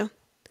it, too.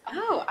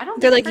 Oh, I don't.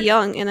 They're, think like, I've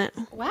young in it.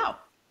 Wow.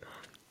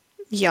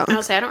 Young.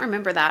 I'll say I don't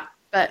remember that,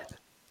 but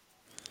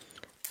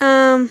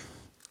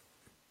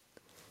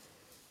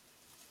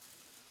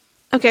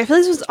Okay, I feel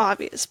like this was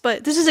obvious,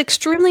 but this is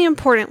extremely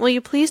important. Will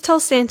you please tell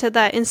Santa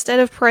that instead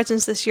of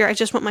presents this year, I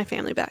just want my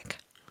family back?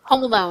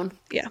 Home Alone.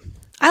 Yeah.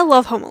 I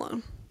love Home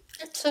Alone.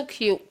 It's so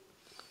cute.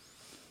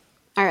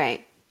 All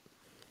right.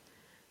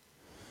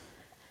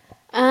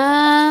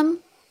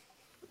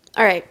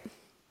 All right.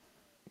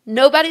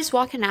 Nobody's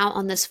walking out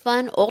on this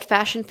fun,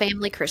 old-fashioned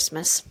family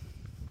Christmas.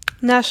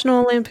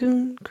 National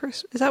Lampoon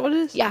Christmas. Is that what it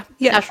is? Yeah,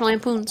 Yeah. National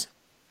Lampoons.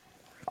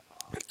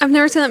 I've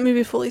never seen that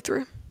movie fully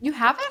through. You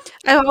haven't?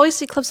 I always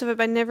see clips of it,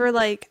 but I never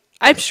like.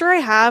 I'm sure I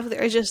have.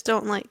 I just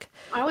don't like.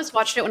 I always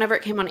watched it whenever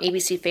it came on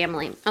ABC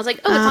Family. I was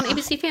like, oh, it's on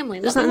ABC Family.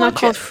 Let Isn't me that not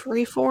watch called it.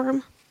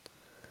 Freeform?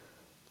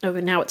 Oh,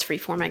 but now it's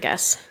Freeform, I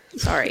guess.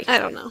 Sorry. I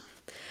don't know.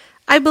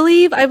 I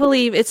believe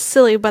it's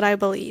silly, but I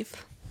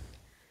believe.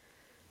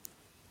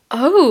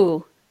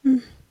 Oh,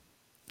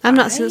 I've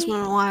not seen this one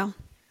in a while.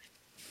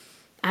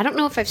 I don't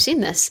know if I've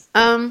seen this.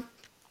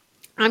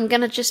 I'm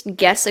gonna just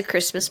guess a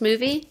Christmas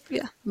movie.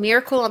 Yeah.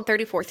 Miracle on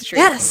 34th Street.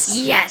 Yes.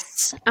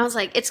 Yes. I was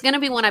like, it's gonna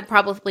be one I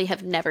probably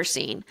have never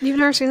seen. You've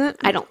never seen it?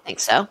 I don't think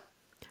so.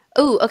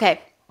 Oh,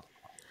 okay.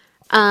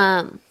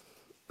 Well,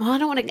 I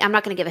don't want to. I'm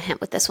not going to give a hint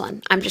with this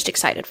one. I'm just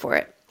excited for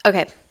it.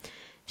 Okay.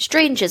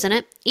 Strange, isn't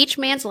it? Each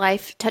man's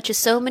life touches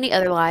so many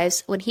other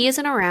lives. When he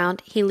isn't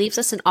around, he leaves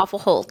us an awful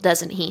hole,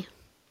 doesn't he?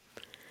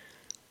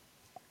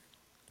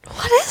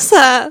 What is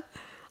that?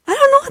 I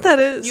don't know what that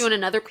is. You want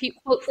another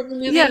quote from the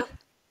movie? Yeah.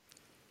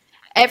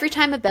 Every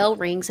time a bell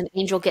rings, an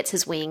angel gets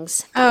his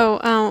wings.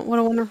 Oh, What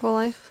a Wonderful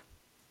Life.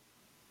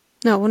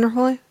 No,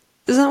 Wonderful Life?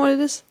 Isn't that what it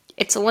is?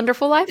 It's a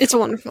Wonderful Life? It's a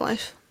Wonderful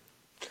Life.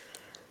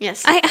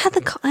 Yes. I had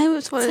the. I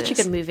was what Such it a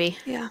is. good movie.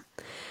 Yeah.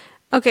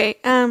 Okay.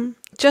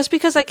 Just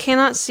because I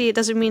cannot see it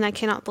doesn't mean I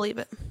cannot believe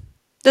it.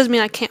 Doesn't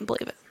mean I can't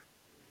believe it.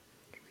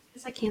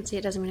 Because I can't see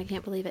it doesn't mean I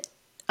can't believe it.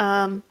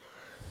 I'm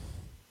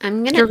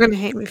gonna. You're gonna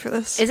hate me for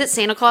this. Is it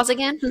Santa Claus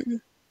again? Mm-mm.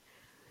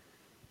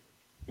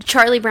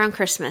 Charlie Brown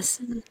Christmas.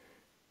 Mm-mm.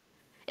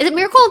 Is it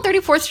Miracle on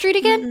 34th Street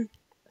again? Mm-mm.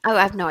 Oh,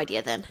 I have no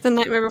idea then. The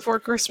Nightmare Before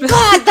Christmas.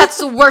 God, that's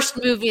the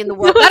worst movie in the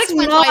world. No, That it's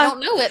explains why I not. don't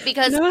know it,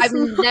 because No, it's I've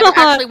never not.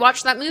 actually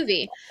watched that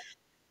movie.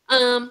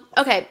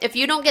 Okay, if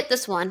you don't get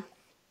this one,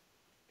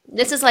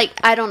 this is like,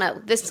 I don't know.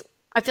 This,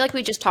 I feel like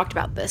we just talked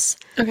about this.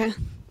 Okay.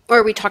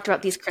 Or we talked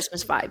about these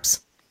Christmas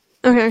vibes.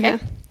 Okay.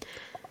 Okay.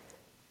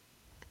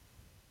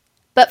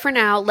 But for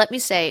now, let me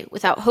say,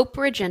 without hope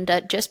or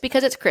agenda, just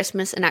because it's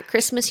Christmas and at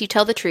Christmas you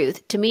tell the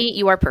truth, to me,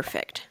 you are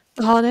perfect.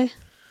 The holiday.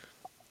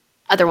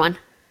 Other one.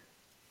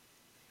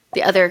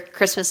 The other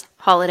Christmas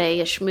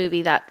holiday-ish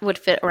movie that would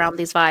fit around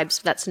these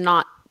vibes that's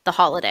not the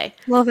holiday.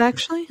 Love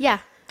Actually. Yeah.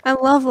 I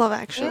love Love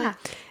Actually. Yeah.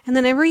 And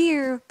then every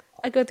year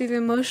I go through the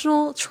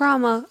emotional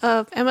trauma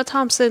of Emma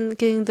Thompson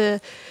getting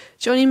the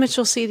Joni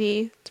Mitchell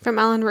CD from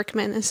Alan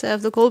Rickman instead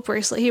of the gold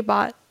bracelet he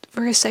bought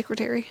for his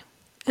secretary.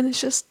 And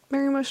it's just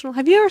very emotional.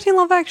 Have you ever seen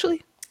Love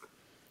Actually?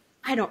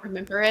 I don't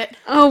remember it.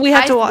 Oh, we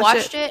have to watch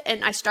watched it. it,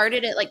 and I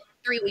started it like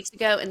 3 weeks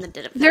ago and then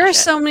didn't finish There are it.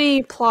 so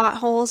many plot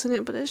holes in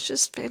it, but it's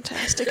just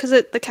fantastic because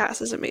the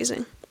cast is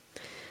amazing.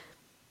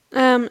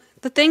 The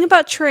thing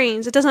about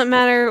trains, it doesn't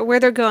matter where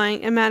they're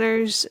going. It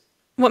matters.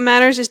 What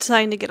matters is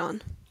deciding to get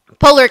on.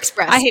 Polar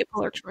Express. I hate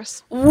Polar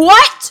Express.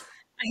 What?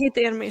 I hate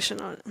the animation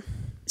on it.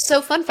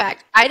 So, fun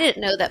fact, I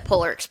didn't know that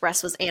Polar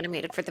Express was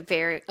animated for a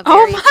very Oh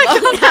long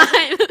my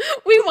time.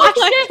 We watched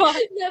my God.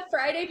 it the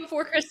Friday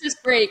before Christmas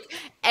break.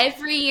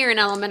 Every year in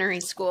elementary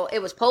school, it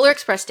was Polar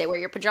Express Day, wear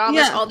your pajamas,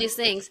 Yeah. all these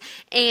things.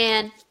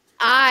 And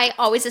I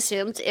always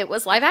assumed it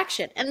was live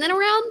action. And then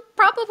around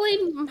probably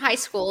high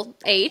school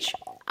age,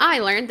 I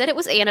learned that it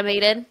was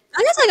animated.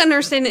 I guess I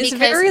understand it. It's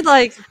Because- very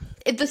like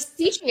The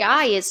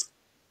CGI is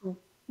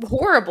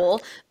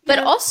horrible, but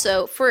Yeah.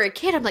 also for a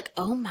kid, I'm like,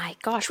 oh my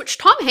gosh, which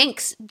Tom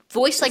Hanks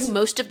voiced like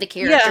most of the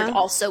characters Yeah.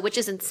 also, which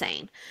is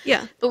insane.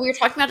 yeah. But we were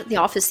talking about it at the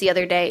office the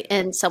other day,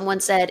 and someone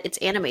said it's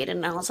animated,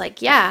 and I was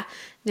like, yeah,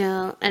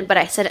 no, but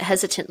I said it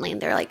hesitantly, and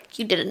they're like,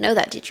 you didn't know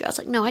that, did you? I was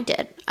like, no, I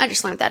did. I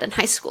just learned that in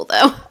high school,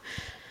 though,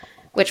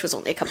 which was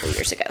only a couple of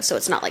years ago, so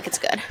it's not like it's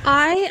good.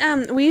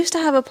 We used to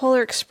have a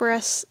Polar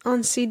Express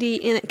on CD,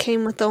 and it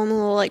came with the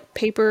little like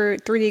paper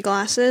 3D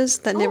glasses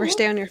that never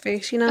stay on your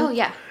face. You know. Oh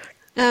yeah,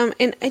 And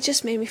it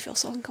just made me feel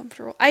so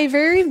uncomfortable. I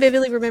very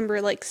vividly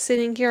remember like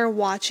sitting here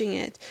watching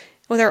it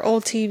with our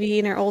old TV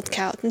and our old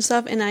couch and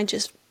stuff, and I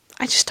just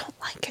don't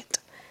like it.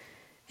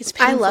 It's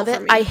I painful love for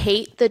it. me. I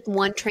hate the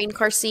one train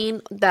car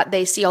scene that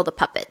they see all the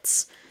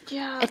puppets.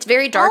 Yeah. It's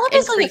very dark All of and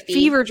it's like a creepy.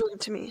 fever dream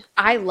to me.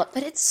 I love,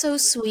 but it's so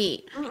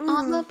sweet.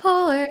 On the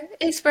Polar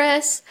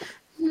Express.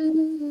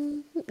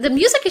 The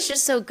music is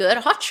just so good.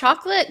 Hot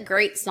Chocolate,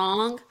 great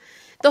song.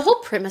 The whole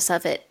premise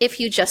of it, if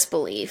you just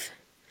believe.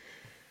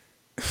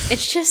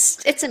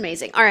 It's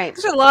amazing. All right.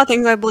 There's a lot of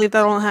things I believe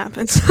that won't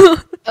happen. So.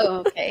 Oh,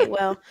 okay.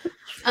 Well,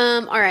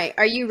 all right.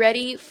 Are you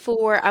ready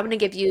for, I'm going to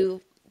give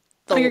you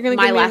you're gonna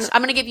my give me last,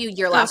 I'm going to give you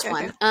your last Okay,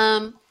 one.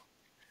 okay.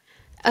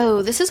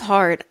 Oh, this is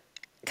hard.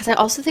 Because I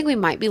also think we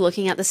might be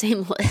looking at the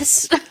same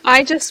list.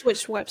 I just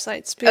switched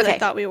websites because I Okay.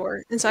 thought we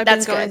were, and so I've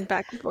That's been going good.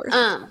 back and forth.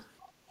 All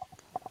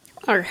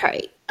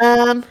right.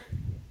 All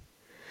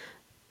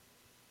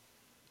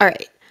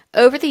right.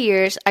 Over the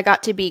years, I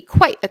got to be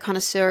quite a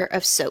connoisseur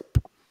of soap.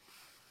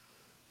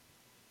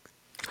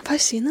 Have I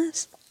seen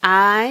this?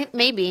 I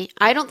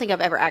don't think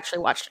I've ever actually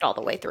watched it all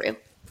the way through.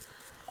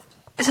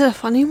 Is it a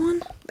funny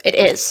one? It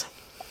is.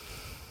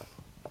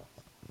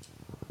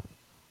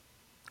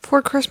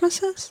 4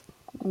 Christmases?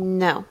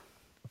 No.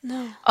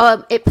 No.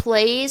 It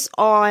plays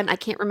on, I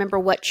can't remember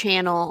what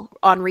channel,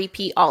 on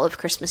repeat all of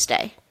Christmas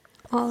Day.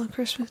 All of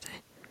Christmas Day.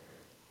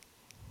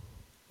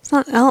 It's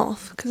not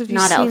Elf, because have you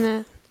Not seen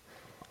Elf.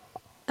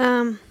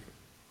 it?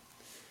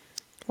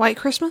 White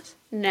Christmas?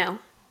 No.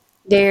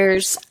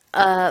 There's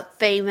a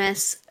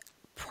famous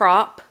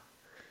prop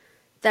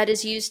that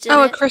is used in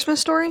Oh, A it. Christmas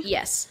Story?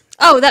 Yes.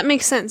 Oh, that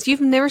makes sense.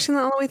 You've never seen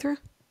that all the way through?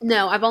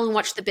 No, I've only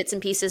watched the bits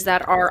and pieces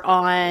that are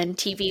on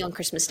TV on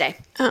Christmas Day.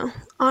 Oh,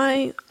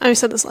 I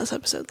said this last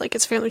episode. Like,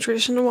 it's family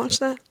tradition to watch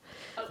that.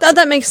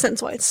 That makes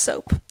sense why it's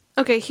soap.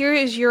 Okay, here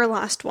is your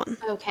last one.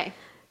 Okay.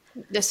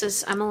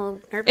 I'm a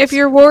little nervous. If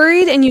you're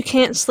worried and you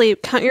can't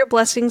sleep, count your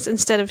blessings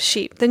instead of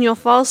sheep. Then you'll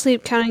fall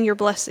asleep counting your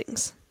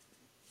blessings.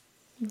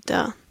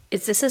 Duh.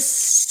 Is this a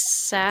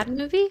sad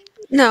movie?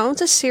 No,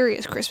 it's a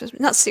serious Christmas.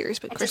 Not serious,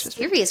 but It's Christmas. a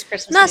serious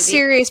Christmas Not movie.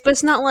 serious, but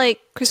it's not like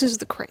Christmas with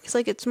the Cranks.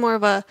 Like, it's more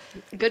of a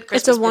Good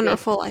Christmas it's a movie.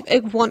 wonderful life. A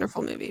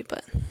wonderful movie,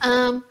 but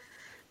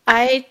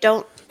I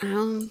don't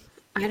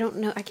I don't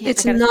know. I can't.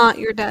 it's not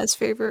your dad's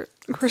favorite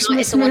Christmas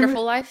It's a movie.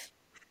 Wonderful Life.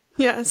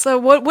 Yeah. So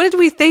what did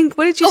we think?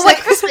 What did you say? White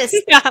Christmas.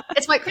 Yeah,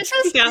 It's White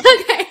Christmas. Yeah.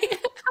 Okay,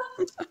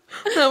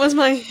 that was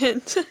my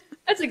hint.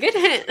 that's a good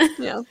hint.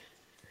 Yeah.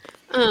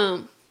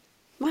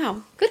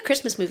 Wow, good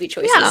Christmas movie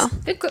choices. Yeah.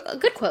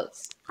 Good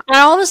quotes. And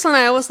all of a sudden,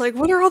 I was like,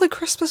 "What are all the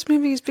Christmas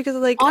movies?" Because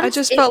like I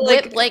just felt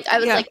like I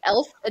was yeah. like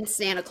Elf and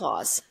Santa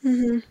Claus,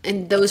 and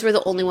those were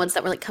the only ones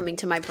that were like coming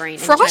to my brain.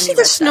 And Frosty Johnny the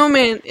Red Stuff.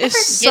 Snowman I is forget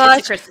it's a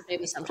such. Christmas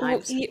movie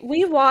sometimes.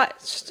 We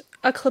watched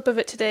a clip of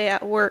it today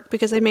at work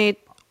because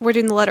we're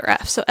doing the letter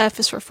F, so F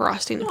is for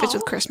frosty and it fits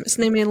with Aw. Christmas,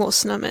 and they made a little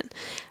snowman.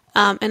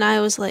 And I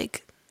was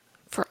like,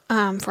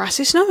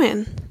 Frosty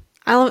Snowman.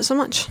 I love it so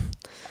much.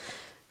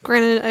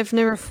 Granted, I've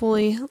never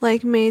fully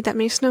like made that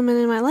many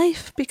snowmen in my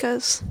life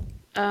because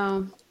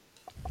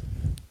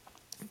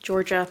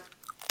Georgia.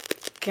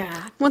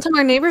 God. one time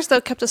our neighbors though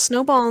kept a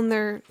snowball in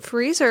their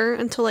freezer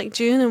until like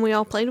June, and we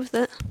all played with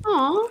it.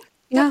 Aw.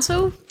 Yeah. That's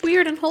so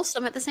weird and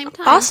wholesome at the same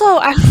time. Also,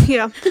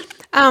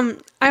 I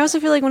also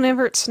feel like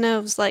whenever it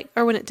snows, like,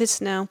 or when it did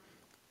snow,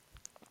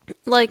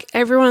 like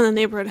everyone in the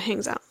neighborhood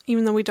hangs out,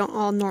 even though we don't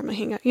all normally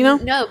hang out. You know?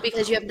 No,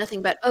 because you have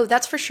nothing but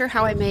that's for sure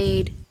how I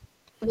made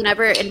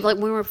whenever and like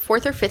when we were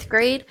 4th or 5th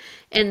grade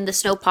and the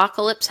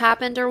snowpocalypse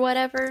happened or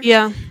whatever.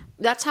 Yeah.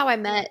 That's how I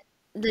met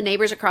the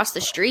neighbors across the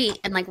street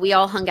and like we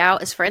all hung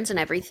out as friends and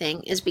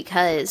everything is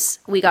because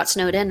we got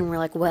snowed in and we're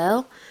like,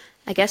 well,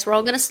 I guess we're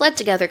all gonna sled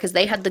together because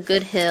they had the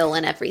good hill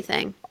and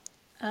everything.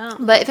 Oh.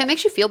 But if it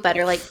makes you feel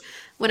better, like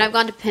when I've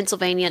gone to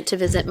Pennsylvania to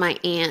visit my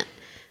aunt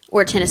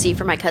or Tennessee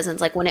for my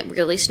cousins, like when it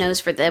really snows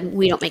for them,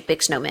 we don't make big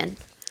snowmen.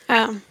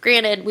 Oh.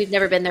 Granted, we've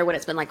never been there when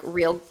it's been like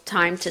real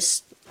time to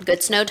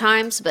good snow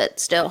times, but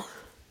still.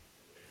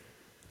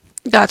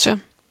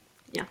 Gotcha.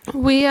 Yeah.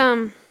 We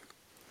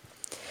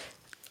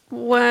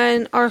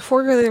when our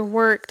four-wheeler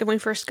worked and we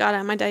first got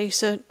it, my dad used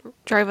to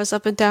drive us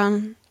up and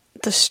down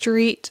the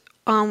street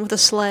with a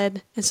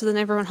sled, and so then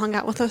everyone hung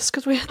out with us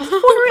because we had the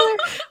four-wheeler.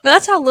 But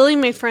that's how Lily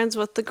made friends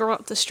with the girl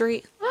up the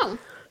street. Oh,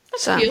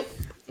 that's So cute.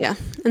 yeah,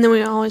 and then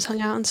we always hung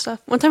out and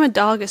stuff. One time a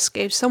dog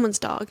escaped, someone's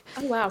dog,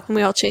 Oh, wow. and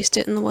we all chased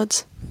it in the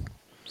woods.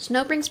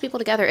 Snow brings people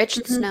together. It's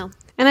just snow.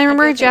 And I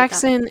remember feel okay with that.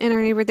 Jackson and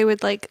our neighbor, they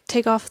would like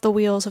take off the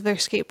wheels of their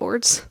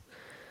skateboards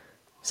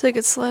so they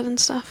could sled and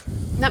stuff.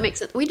 That makes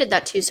sense. We did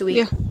that too, so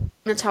Yeah.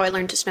 that's how I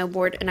learned to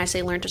snowboard, and I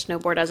say learn to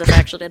snowboard as if I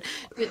actually did.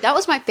 Dude, that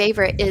was my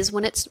favorite is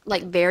when it's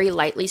like very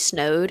lightly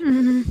snowed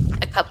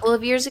a couple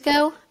of years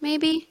ago,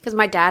 maybe, because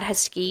my dad has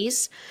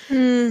skis.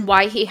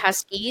 Why he has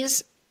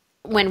skis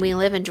when we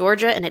live in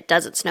Georgia and it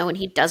doesn't snow and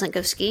he doesn't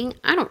go skiing,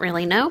 I don't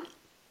really know.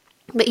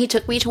 But he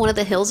took me to one of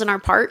the hills in our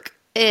park,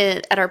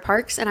 at our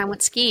parks, and I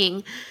went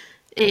skiing,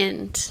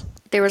 and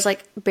there was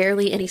like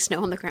barely any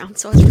snow on the ground,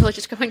 so I was really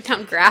just going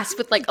down grass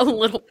with like a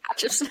little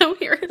patch of snow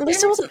here and At least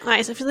it there. wasn't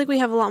ice. I feel like we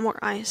have a lot more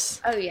ice.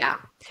 Oh yeah.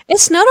 It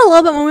snowed a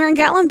little bit when we were in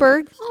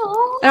Gatlinburg.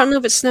 Oh. I don't know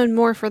if it snowed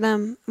more for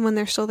them when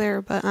they're still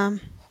there, but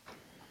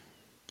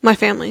my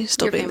family is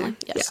still Your being family,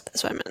 there. yes. Yeah,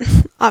 that's what I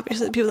meant.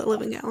 Obviously, the people that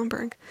live in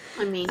Gatlinburg.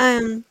 I mean,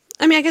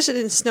 I guess it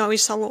didn't snow. We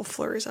just saw little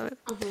flurries of it.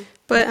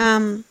 But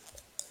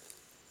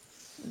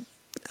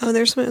oh,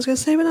 there's something I was gonna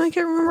say, but now I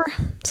can't remember.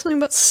 Something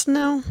about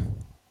snow.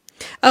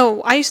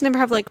 Oh, I used to never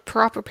have like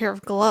proper pair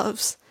of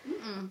gloves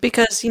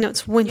because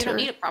it's winter.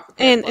 need a proper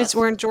pair of and gloves.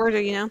 we're in Georgia,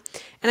 And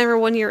I remember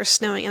one year it was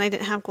snowing and I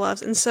didn't have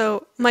gloves, and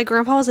so my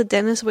grandpa was a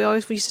dentist. We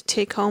used to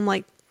take home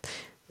like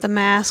the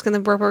mask and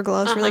the rubber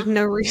gloves for like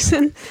no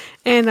reason,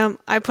 and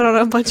I put on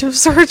a bunch of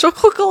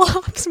surgical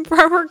gloves and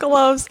rubber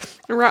gloves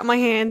and wrapped my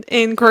hand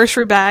in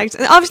grocery bags,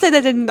 and obviously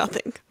that did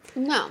nothing.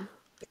 no.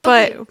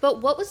 But Okay,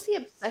 but what was the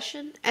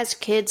obsession as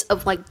kids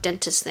of like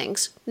dentist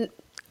things?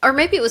 Or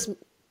maybe it was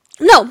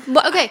no,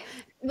 but okay.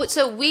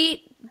 So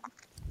we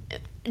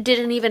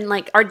didn't even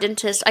like our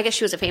dentist. I guess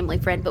she was a family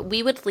friend, but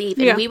we would leave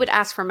and Yeah. we would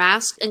ask for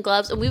masks and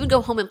gloves, and we would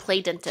go home and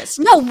play dentist.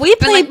 no, we And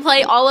played. like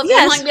play all of them,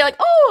 Yes. like be like,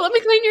 oh, let me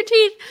clean your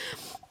teeth,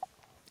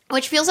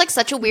 which feels like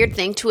such a weird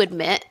thing to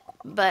admit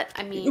But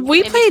I mean, We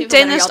it makes played me feel better.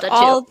 Y'all dentist did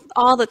too.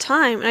 all the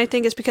time, and I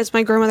think it's because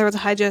my grandmother was a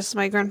hygienist,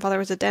 my grandfather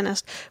was a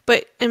dentist.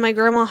 But and my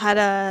grandma had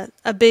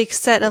a big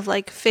set of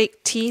like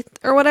fake teeth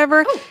or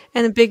whatever, Oh,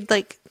 and a big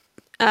like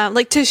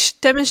to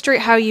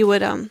demonstrate how you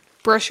would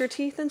brush your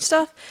teeth and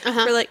stuff uh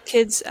huh. for like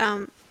kids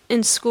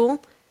in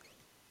school,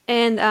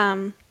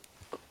 and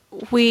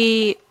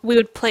we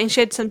would play. And she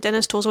had some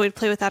dentist tools we'd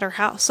play with at her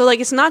house. So like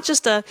it's not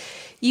just a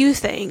you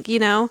thing, you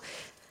know.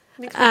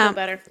 Makes me feel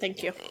better.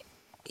 Thank you.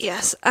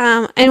 Yes.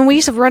 And we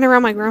used to run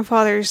around my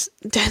grandfather's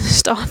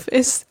dentist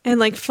office and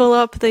like fill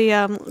up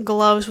the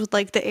gloves with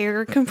like the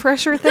air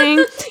compressor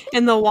thing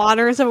and the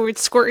water, and so we'd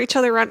squirt each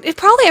other around.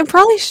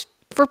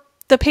 For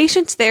the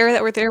patients there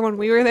that were there when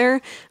we were there,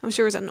 I'm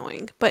sure it was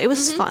annoying, but it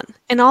was fun,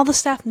 and all the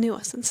staff knew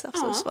us and stuff,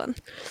 so it was Aw. fun.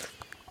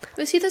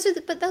 But see, those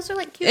are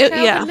like cute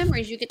childhood Yeah,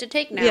 memories you get to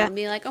take now yeah. and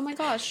be like, oh my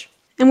gosh.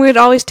 And we would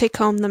always take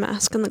home the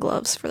mask and the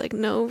gloves for like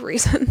no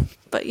reason,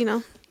 but you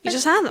know, you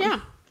just had them. Yeah.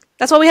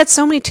 That's why we had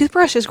so many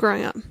toothbrushes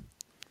growing up.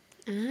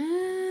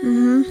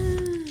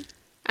 I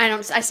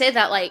don't. I say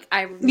that like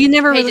I You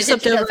never paid really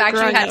slipped attention to over the fact you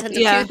growing had up. tons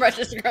of Yeah,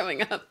 toothbrushes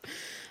growing up.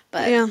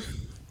 But yeah.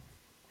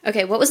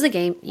 okay, what was the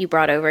game you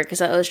brought over? Because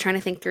I was trying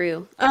to think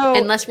through. Oh,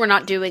 Unless we're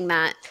not doing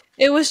that.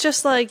 it was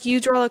just like you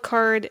draw a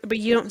card, but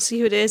you don't see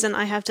who it is, and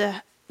I have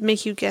to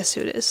make you guess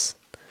who it is.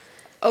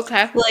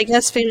 Okay. Like, it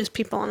has famous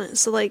people on it,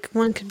 so like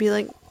one could be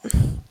like,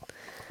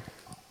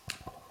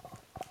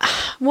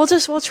 we'll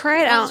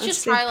try it out. Let's and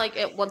just see. try like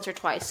it once or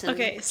twice and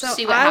Okay, so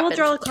see what I will happens.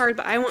 draw a card,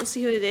 but I won't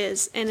see who it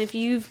is, and if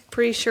you're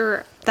pretty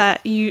sure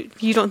that you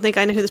don't think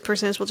I know who this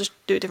person is, we'll just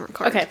do a different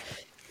card. Okay.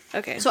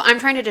 Okay. So I'm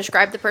trying to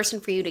describe the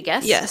person for you to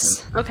guess.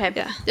 Yes. Okay.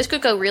 Yeah. This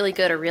could go really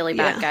good or really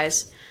bad, Yeah.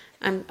 guys.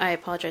 I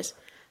apologize.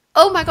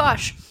 Oh my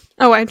gosh.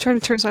 Oh, I'm trying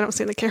to turn so I don't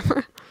see the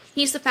camera.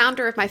 He's the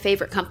founder of my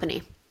favorite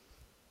company.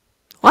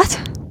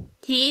 What?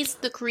 He's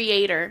the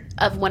creator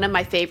of one of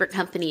my favorite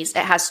companies.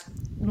 It has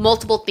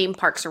multiple theme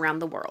parks around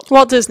the world.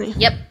 Walt Disney.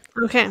 Yep.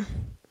 Okay.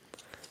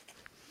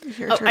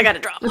 Your Oh, turn. I got to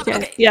draw.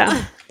 Okay. Yeah.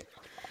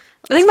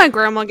 I think my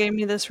grandma gave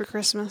me this for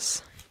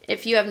Christmas.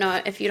 If you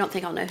don't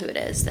think I'll know who it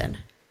is, then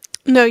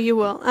No, you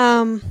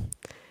will.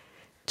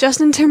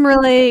 Justin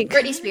Timberlake.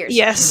 Britney Spears.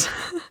 Yes.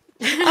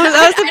 I was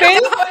I don't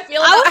debating. know how I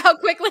feel about how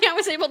quickly I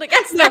was able to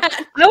guess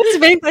that. I was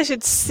debating if I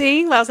should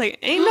sing, but I was like,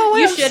 ain't no way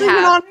You I'm should singing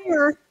have. on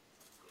here.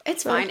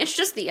 It's fine. It's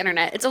just the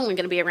internet. It's only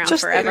going to be around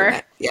Just the forever.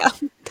 internet. Yeah.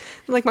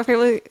 Like my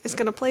family is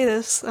gonna play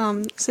this,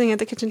 sitting at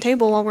the kitchen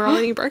table while we're all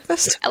eating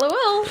breakfast. LOL.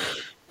 I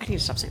need to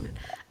stop saying that.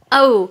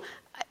 Oh,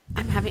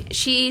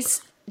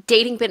 she's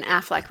dating Ben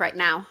Affleck right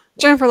now.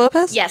 Jennifer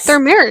Lopez? Yes. They're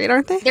married,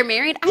 aren't they? They're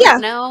married? I Yeah.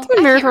 don't know. They've been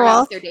I married can't for a remember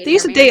while. if they're dating They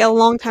used or to date married. a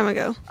long time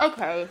ago.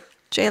 Okay.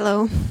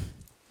 J-Lo.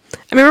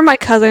 I remember my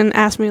cousin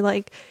asked me,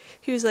 like,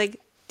 he was like,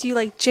 do you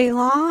like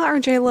J-Law or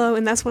J-Lo?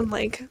 And that's when,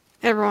 like,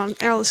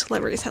 all the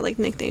celebrities had, like,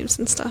 nicknames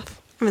and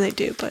stuff. I mean, they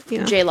do, but, you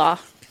know. J-Law.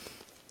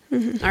 All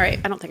right.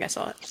 I don't think I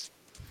saw it.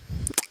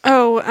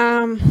 Oh,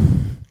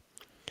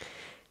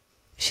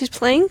 she's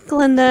playing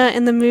Glinda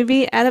in the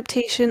movie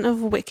adaptation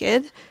of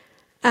Wicked.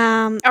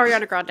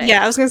 Ariana Grande.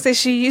 Yeah, I was gonna say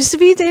she used to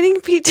be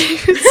dating Pete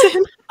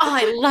Davidson. Oh,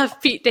 I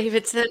love Pete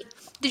Davidson.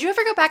 Did you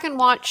ever go back and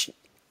watch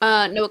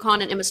Noah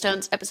Kahan and Emma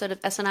Stone's episode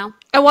of SNL?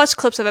 I watched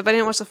clips of it, but I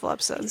didn't watch the full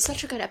episode. It's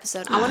such a good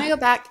episode. I want to go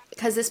back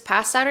because this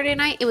past Saturday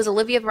night it was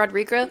Olivia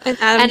Rodrigo And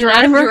Adam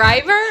Adam Driver.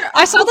 Driver.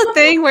 I saw the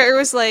thing where it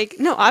was like,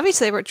 no,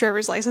 obviously they wrote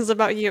Trevor's License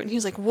about you, and he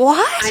was like,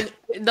 what?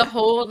 The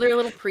whole their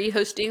little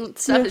pre-hosting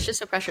stuff is just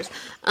so precious.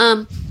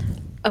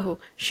 Oh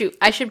shoot!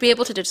 I should be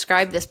able to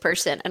describe this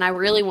person, and I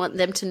really want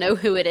them to know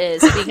who it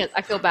is because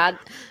I feel bad.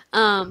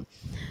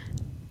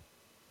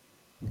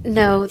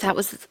 No, that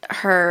was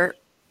her.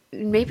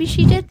 Maybe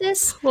she did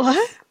this.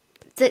 What?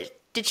 Did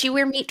she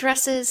wear meat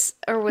dresses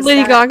or was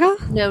Lady that...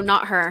 Gaga? No,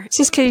 not her. It's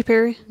just Katy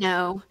Perry.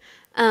 No.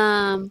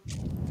 Is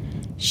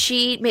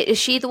she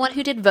the one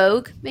who did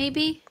Vogue?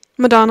 Maybe.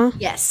 Madonna.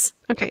 Yes.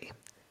 Okay.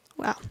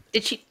 Wow.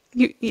 Did she?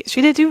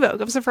 She did do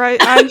Vogue. I'm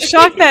surprised. I'm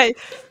shocked that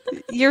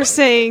you're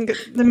saying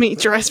the meat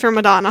dress for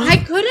Madonna. I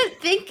couldn't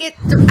think it.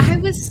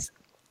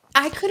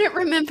 I couldn't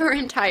remember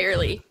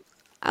entirely.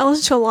 I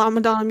listen to a lot of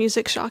Madonna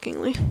music,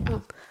 shockingly.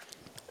 Oh,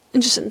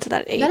 And just into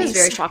that 80s. that is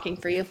very shocking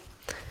for you.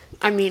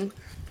 I mean,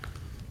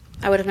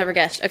 I would have never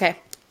guessed. Okay,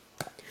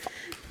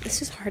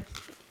 this is hard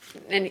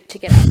to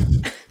get out.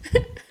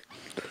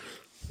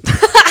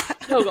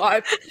 Oh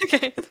God.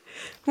 Okay.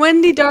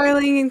 Wendy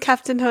Darling and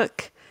Captain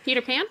Hook.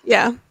 Peter Pan.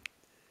 Yeah.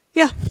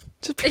 Yeah.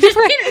 Just It's just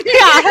Peter Pan.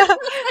 Yeah.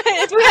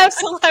 If we have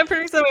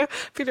celebrities that are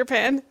Peter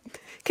Pan.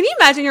 Can you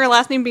imagine your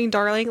last name being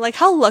Darling? Like,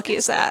 how lucky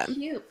is that?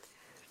 Cute.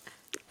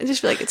 I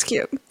just feel like it's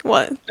cute.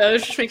 What? That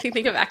was just making me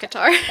think of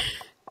Akatar.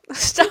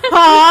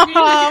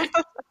 Stop.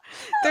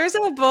 There's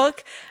a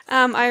book.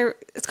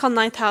 It's called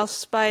Ninth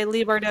House by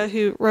Lee Bardot,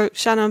 who wrote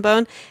Shadow and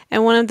Bone,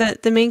 and one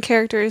of the main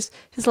characters,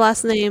 his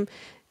last name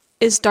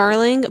is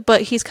Darling,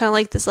 but he's kind of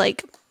like this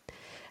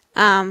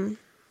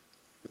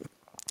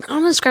I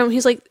don't know describe him.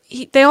 He's like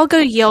they all go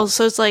to Yale,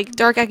 so it's like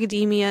dark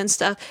academia and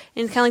stuff,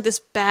 and it's kind of like this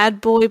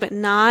bad boy, but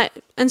not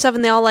and stuff.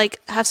 And they all like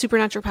have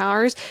supernatural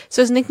powers.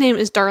 So his nickname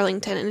is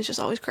Darlington, and it just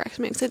always cracks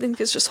me because I think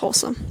it's just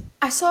wholesome.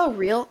 I saw a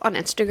reel on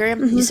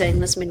Instagram. You saying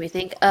this made me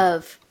think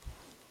of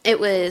it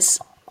was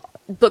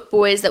book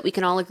boys that we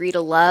can all agree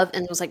to love,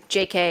 and it was like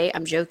JK,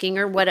 I'm joking,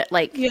 or what,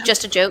 like Yeah.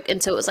 just a joke.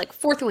 And so it was like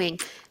Fourth Wing,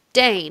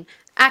 Dane,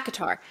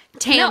 Akatar,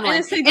 Tamlin, and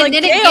it's like, and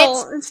then it Gale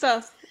gets, and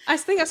stuff. I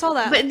think I saw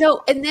that. but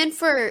no, and then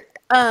for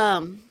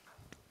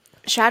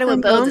Shadow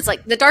and Bones, Bone? it's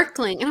like the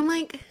Darkling, and I'm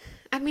like,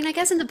 I mean, I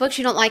guess in the books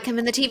you don't like him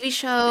in the TV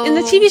show. In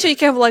the TV show, you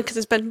can't have love because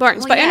it's Ben Barnes.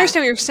 Well, But I yeah.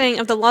 understand what you're saying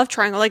of the love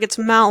triangle. Like, it's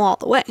Mal all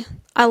the way.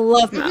 I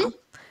love Mal.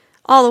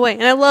 All the way.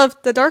 And I love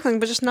the Darkling,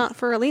 but just not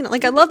for Alina.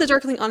 Like, I love the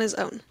Darkling on his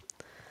own.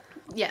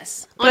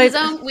 Yes, But on his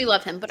own, we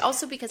love him, but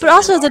also because. But he's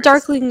also, Ben the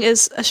Barnes. Darkling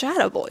is a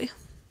shadow boy.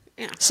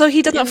 Yeah. So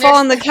he doesn't And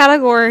fall in the there's-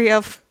 category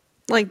of,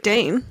 like,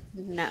 Dane.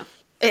 No.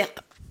 Yeah.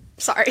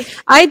 Sorry.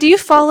 Do you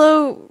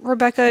follow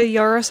Rebecca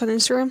Yaros on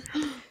Instagram?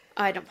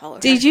 I don't follow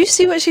her. Did you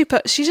see what she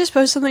put? She just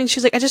posted something.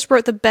 She's like, I just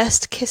wrote the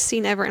best kiss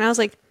scene ever. And I was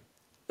like,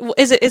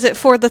 is it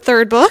for the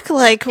third book?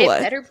 Like, It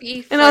what? better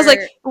be. And I was like,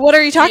 what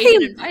are you talking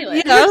Megan and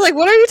Violet. Yeah, I was like,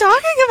 what are you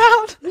talking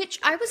about? Which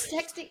I was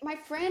texting, my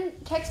friend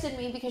texted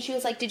me because she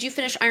was like, did you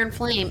finish Iron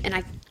Flame? And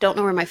I don't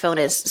know where my phone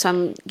is,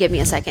 so give me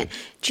a second.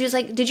 She was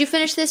like, did you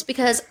finish this?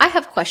 Because I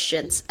have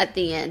questions at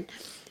the end.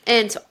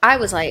 And so I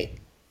was like,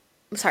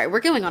 I'm sorry, we're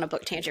going on a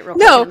book tangent real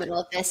quick No. in the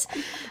middle of this.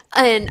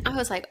 And I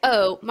was like,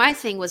 oh, my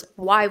thing was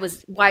why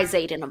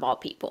Xaden of all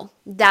people?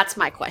 That's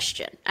my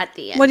question at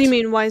the end. What do you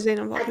mean? Why is Zane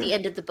At involved? the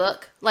end of the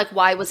book? Like,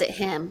 why was it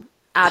him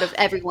out of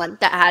everyone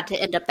that had to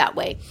end up that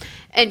way?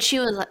 And she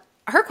was like,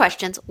 her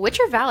questions, which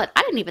are valid,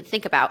 I didn't even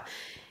think about,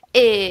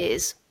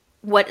 is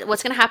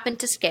what's going to happen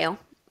to Scale?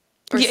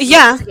 Or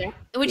Yeah. Scale?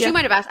 Which Yeah. you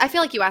might have asked. I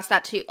feel like you asked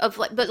that too. Of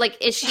like, but like,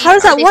 is she? How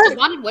does are that they work? still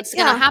wanted? What's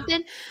going Yeah. to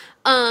happen?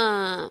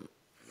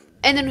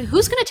 And then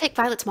who's going to take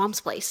Violet's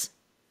mom's place?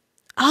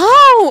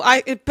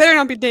 Oh, it better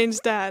not be Dane's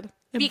dad.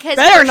 It Because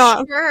better for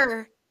not.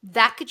 sure,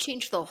 that could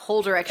change the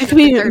whole direction. It could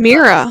be of the third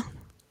Mira.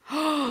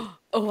 book.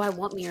 Oh, I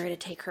want Mira to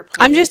take her place.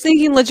 I'm just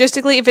thinking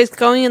logistically, if it's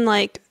going in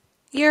like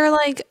your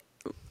like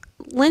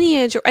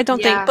lineage, or I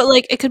don't Yeah. think, but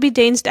like it could be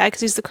Dane's dad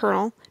because he's the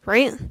colonel,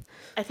 right?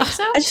 I think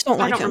so. I just don't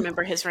like I don't him.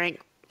 remember his rank.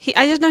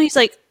 I just know he's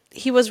like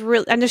he was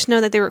really. I just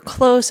know that they were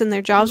close and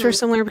their jobs Mm-hmm. were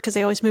similar because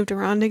they always moved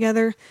around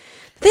together.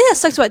 The thing that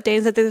sucks about Dane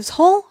is that there's this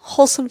whole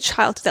wholesome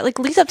childhood that like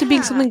leads up to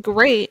being Yeah. something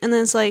great, and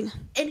then it's like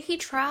And he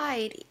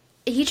tried.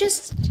 He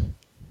just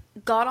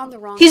got on the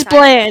wrong he's side.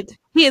 bland.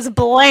 He is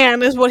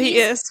bland, is what he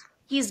is.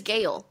 He's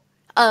Gale.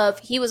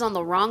 He was on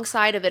the wrong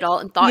side of it all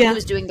and thought Yeah. he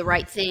was doing the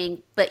right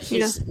thing, but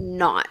he's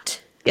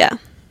not. Yeah.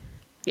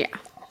 Yeah.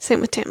 Same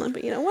with Tamlin,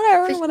 but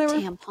whatever.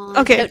 Tampon.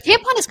 Okay. No,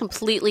 tampon is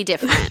completely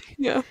different.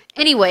 Yeah.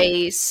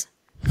 Anyways,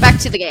 back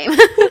to the game.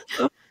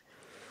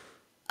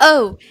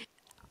 Oh,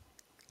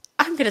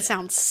 I'm gonna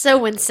sound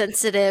so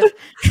insensitive.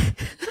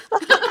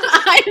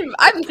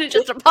 I'm gonna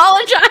just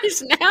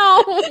apologize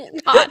now.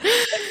 God.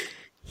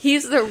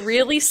 He's the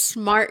really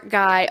smart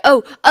guy.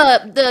 Oh,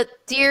 the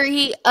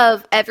theory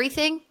of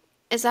everything.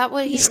 Is that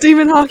what he's?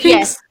 Stephen Hawking.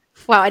 Yes.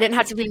 Wow, I didn't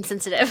have to be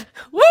insensitive.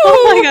 Woo!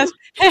 Oh my gosh,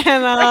 I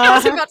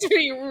was Hannah. about to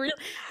be real.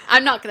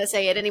 I'm not gonna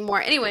say it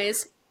anymore.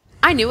 Anyways,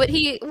 I knew what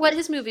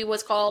his movie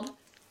was called,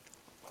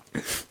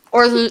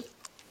 or the.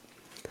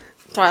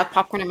 Sorry, I have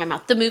popcorn in my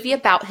mouth. The movie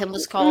about him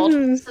was called.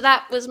 So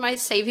that was my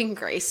saving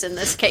grace in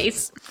this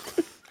case.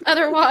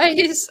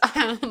 Otherwise,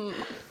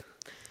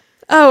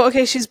 Oh,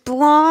 okay. She's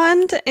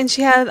blonde, and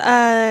she had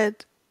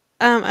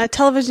a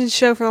television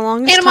show for the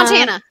longest Hannah time.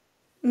 Montana,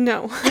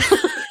 No,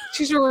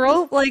 she's a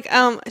real like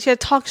she had a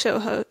talk show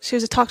host. She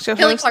was a talk show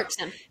Kelly host.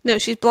 Clarkson, No,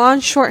 she's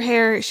blonde, short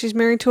hair. She's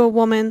married to a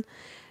woman.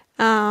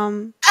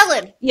 Ellen.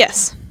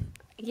 Yes.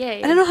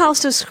 Yay. I don't know how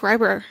else to describe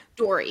her.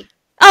 Dory.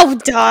 Oh,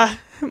 duh.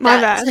 My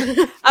That- bad.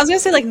 I was gonna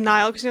say like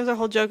Niall because she has a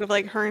whole joke of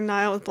like her and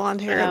Niall with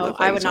blonde hair. and No, look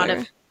like I would each not other.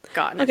 have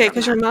gotten it. Okay, from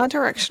because you're that. not a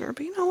directioner,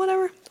 but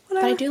whatever.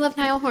 But I do love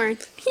Niall Horn.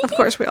 Of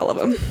course, we all love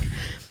him.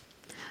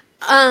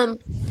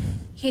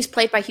 He's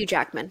played by Hugh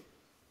Jackman.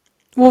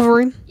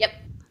 Wolverine. Yep.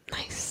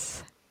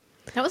 Nice.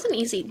 That wasn't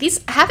easy.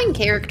 These having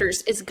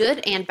characters is good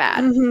and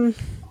bad.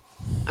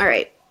 All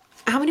right.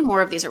 How many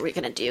more of these are we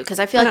going to do? Because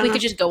I feel like don't we know.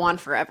 could just go on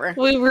forever.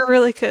 We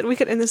really could. We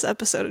could end this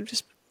episode of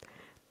just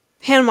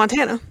Hannah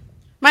Montana.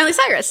 Miley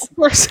Cyrus. Of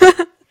course.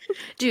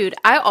 Dude,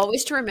 I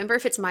always to remember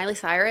if it's Miley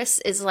Cyrus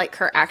is like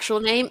her actual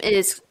name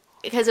is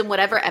because in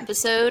whatever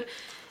episode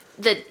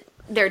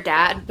their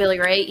dad, Billy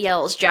Ray,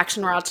 yells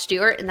Jackson Rod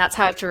Stewart, and that's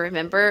how I have to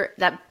remember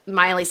that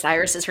Miley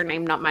Cyrus is her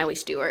name, not Miley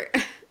Stewart.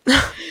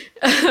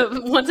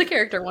 One's a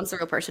character, one's a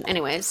real person.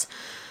 Anyways.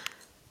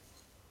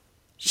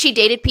 She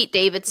dated Pete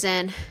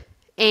Davidson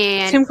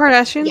and Kim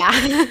Kardashian.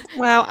 yeah.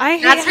 Wow.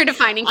 That's her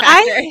defining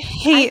factor. I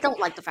hate don't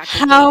like the fact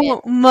that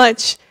how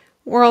much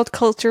world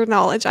culture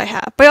knowledge I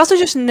have, but I also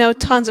just know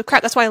tons of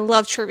crap. That's why I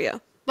love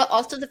trivia. But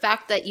also the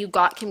fact that you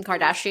got Kim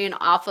Kardashian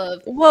off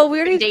of Well, we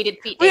already dated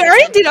Pete We Davidson.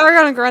 already did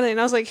Ariana Grande, and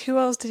I was like, who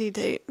else did he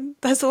date?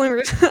 That's the only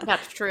reason.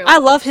 That's true. I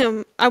love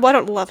him. Well, I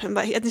don't love him,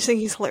 but I just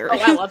think he's Oh,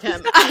 hilarious. I love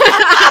him.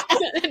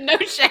 No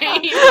shame.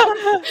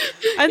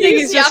 I think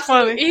he's just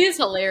funny. He's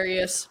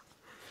hilarious.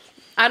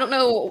 I don't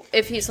know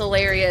if he's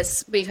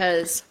hilarious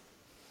because.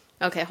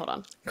 Okay, hold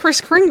on.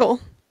 Kris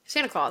Kringle.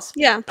 Santa Claus.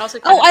 Yeah. Also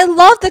I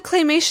love the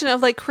claymation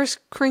of like Kris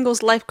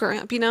Kringle's life growing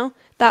up. You know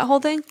that whole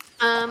thing.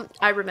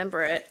 I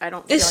remember it. I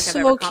don't feel It's like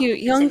I've so ever cute.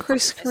 complimented Young him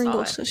Kris since I saw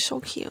Kringle it. is so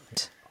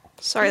cute.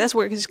 Sorry, that's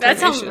weird because That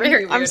sounds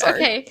very weird. I'm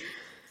sorry. Okay.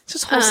 It's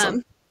just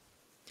wholesome.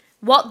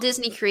 Walt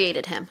Disney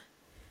created him.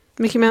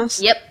 Mickey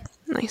Mouse. Yep.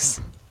 Nice.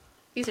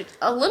 These are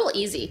a little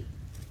easy.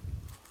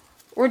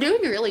 We're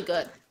doing really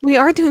good. We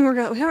are doing. We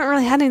haven't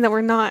really had any that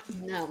we're not.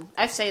 No,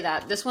 I say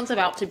that. This one's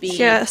about to be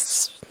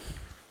Yes.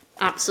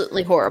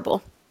 absolutely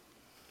horrible.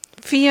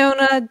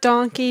 Fiona,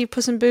 Donkey,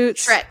 Puss in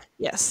Boots. Shrek.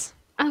 Yes.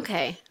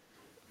 Okay.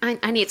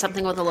 I need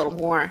something with a little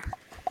more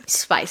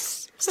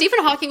spice. Stephen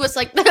Hawking was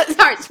like,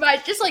 sorry,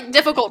 spice, just like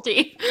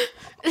difficulty.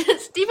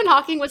 Stephen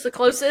Hawking was the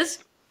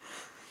closest.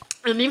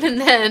 And even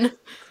then.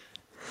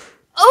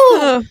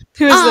 Oh!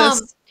 Who is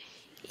this?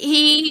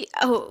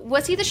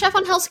 Was he the chef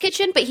on Hell's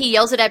Kitchen? But he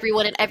yells at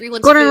everyone and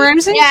everyone's Gordon food.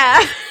 Ramsay?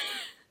 Yeah.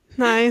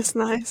 Nice.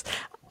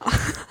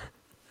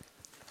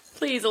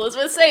 Please,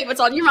 Elizabeth, say what's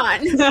on your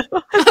mind. No.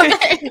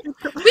 Okay.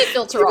 We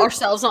filter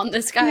ourselves on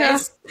this,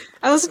 guys. Yeah.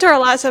 I listened to our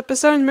last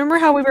episode and remember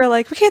how we were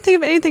like, we can't think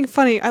of anything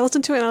funny. I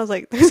listened to it and I was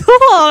like, there's a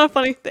lot of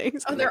funny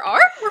things. Oh, there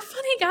are? We're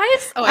funny,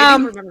 guys. Oh, I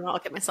do remember. I'll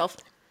look at myself.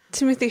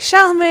 Timothy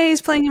Chalamet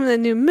is playing him in the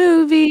new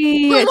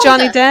movie. Who was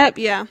Johnny that? Depp,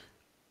 yeah.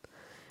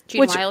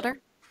 Gene Wilder?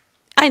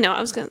 I know,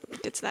 I was going to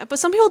get to that. But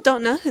some people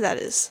don't know who that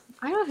is.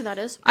 I know who that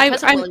is. I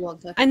Because of Willy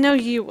Wonka. I know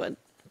you would.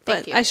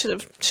 But Thank you. I should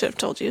have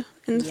told you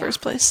in the first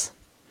place.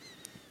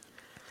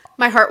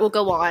 My heart will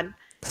go on.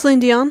 Celine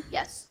Dion.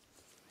 Yes.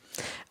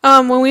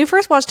 When we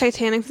first watched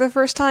Titanic for the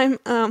first time,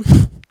 I'm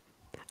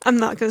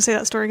not going to say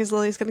that story because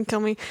Lily's going to kill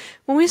me.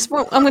 I'm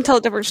going to tell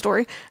a different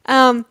story.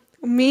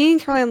 Me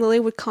and Caroline and Lily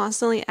would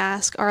constantly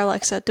ask our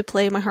Alexa to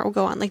play My Heart Will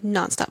Go On, like,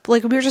 nonstop.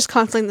 Like, we were just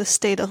constantly in this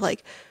state of,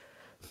 like,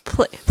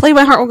 play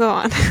My Heart Will Go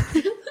On.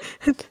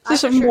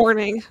 Just a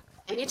morning.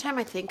 Anytime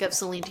I think of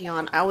Celine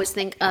Dion, I always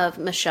think of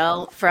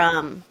Michelle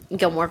from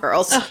Gilmore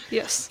Girls. Oh,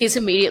 yes. He's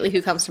immediately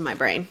who comes to my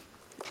brain.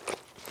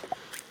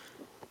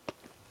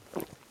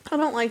 I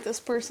don't like this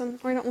person,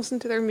 or I don't listen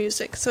to their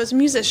music. So it's a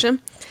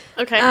musician.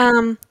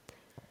 Okay.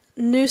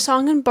 New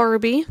song in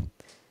Barbie.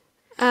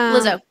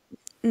 Lizzo.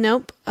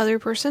 Nope. Other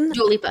person.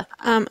 Dua Lipa.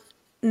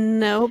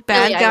 No.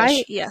 Bad Billie guy.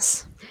 Eilish.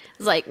 Yes.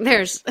 It's like,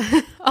 there's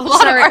a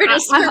lot of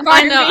artists for I know.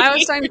 Barbie. I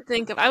was trying to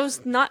think of. I was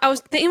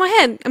thinking in my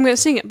head, I'm going to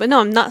sing it, but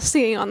no, I'm not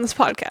singing on this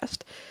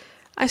podcast.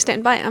 I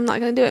stand by it. I'm not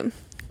going to do it.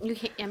 You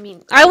can't, I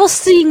mean. I will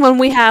sing when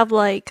we have,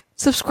 like,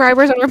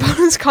 subscribers on our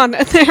bonus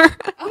content there.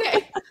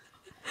 Okay.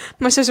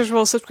 My sisters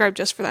will subscribe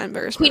just for that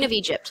embarrassment. Queen of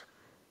Egypt.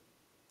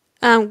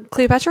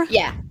 Cleopatra?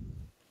 Yeah.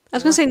 I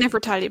was going to say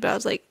Nefertiti, but I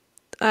was like,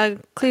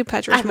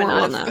 Cleopatra's more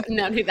well known.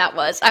 known who that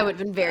was. I would have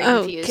been very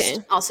confused. Okay.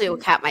 Also, a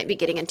cat might be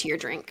getting into your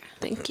drink.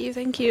 Thank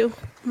you.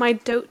 My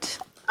dote.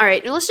 All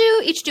right, let's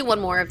each do one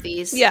more of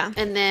these. Yeah.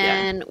 And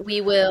then we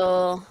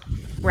will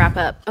wrap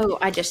up. Oh,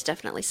 I just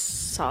definitely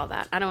saw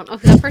that. I don't know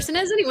who that person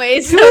is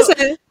anyways. Who is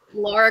it?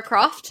 Laura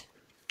Croft.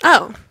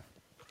 Oh.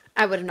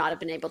 I would not have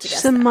been able to guess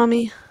She's a that.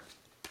 mummy.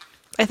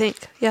 I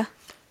think, yeah.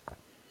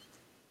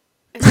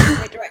 It's in the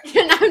right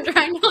direction. I'm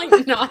trying to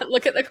like not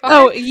look at the card.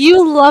 Oh,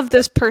 you love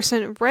this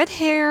person. Red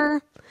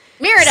hair.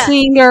 Merida.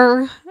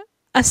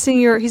 A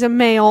singer. He's a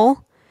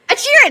male. Ed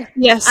Sheeran.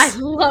 Yes. I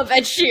love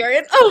Ed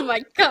Sheeran. Oh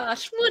my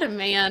gosh, what a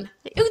man!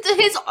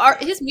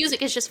 His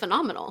music is just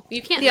phenomenal.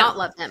 You can't not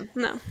love him.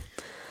 No.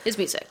 His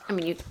music. I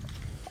mean,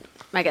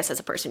 I guess as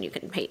a person you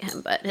can hate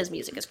him, but his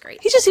music is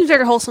great. He just seems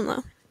very wholesome,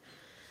 though.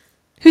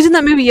 Who's in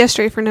that movie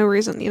yesterday for no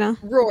reason, you know?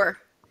 Roar.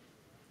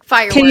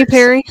 Fireworks. Katy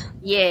Perry.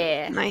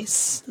 Yeah.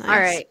 Nice. All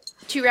right.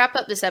 To wrap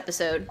up this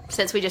episode,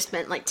 since we just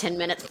spent like 10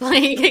 minutes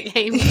playing a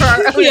game for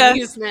our own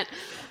amusement,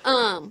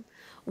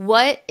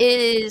 what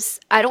is,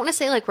 I don't want to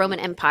say like Roman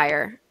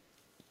Empire,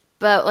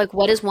 but like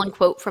what is one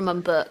quote from a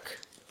book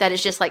that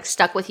is just like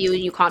stuck with you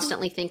and you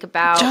constantly think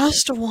about?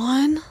 Just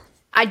one?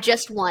 I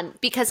just won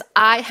because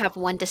I have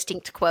one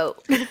distinct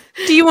quote.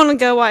 Do you want to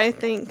go? I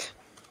think.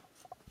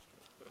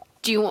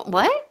 Do you want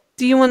what?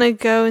 Do you want to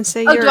go and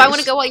say yours? Do I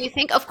want to go what you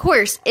think? Of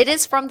course. It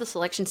is from the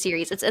selection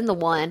series. It's in the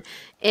one.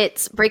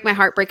 It's Break My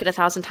Heart, Break It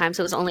 1,000 Times.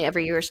 It was only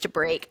ever yours to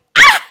break.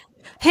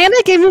 Hannah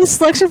gave me the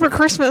selection for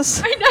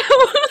Christmas. I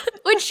know.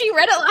 When she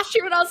read it last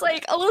year, and I was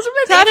like,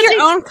 Elizabeth, To have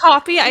your own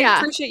copy, I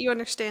appreciate you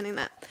understanding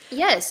that.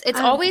 Yes,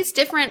 it's always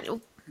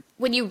different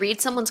when you read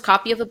someone's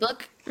copy of a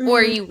book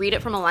or you read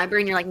it from a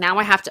library and you're like, now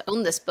I have to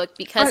own this book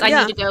because I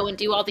need to go and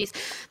do all these.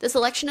 The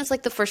selection is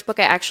like the first book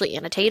I actually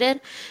annotated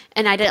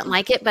and I didn't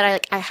like it,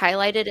 but I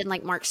highlighted and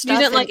like marked stuff. You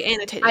didn't like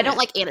annotating. I don't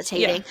like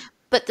annotating. Yeah.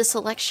 But the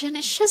selection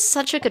is just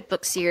such a good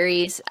book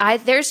series.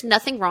 There's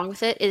nothing wrong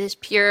with it. It is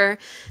pure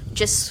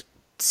just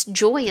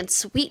joy and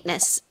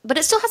sweetness, but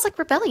it still has like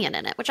rebellion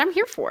in it, which I'm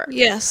here for.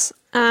 Yes.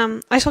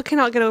 I still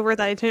cannot get over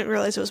that I didn't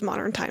realize it was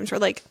modern times or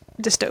like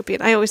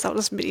dystopian. I always thought it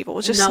was medieval.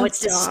 It's just No, so it's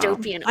dumb.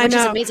 dystopian, I which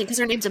is know. amazing because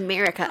her name's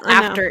America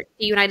I know. after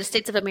the United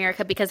States of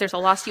America because there's a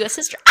lost U.S.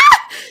 sister. Ah!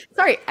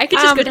 Sorry, I could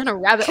just go down a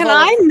rabbit Can hole.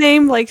 I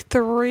name like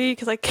 3?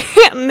 Because I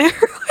can't narrow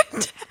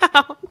it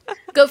down.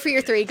 Go for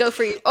your 3. Go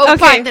for your. Oh, Okay.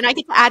 fine. Then I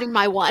get to add in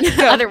my one.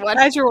 Other one.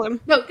 Add your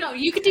one. No,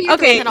 you can do your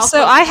 3. Okay, And then I'll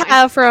so close I mine.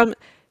 have from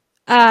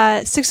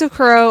Six of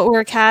Crow,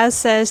 where Kaz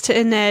says to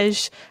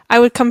Inej, I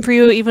would come for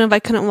you even if I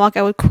couldn't walk,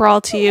 I would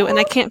crawl to you. And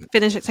I can't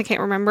finish it because I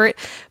can't remember it,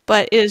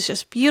 but it is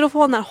just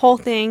beautiful and that whole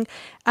thing.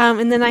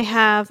 And then I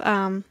have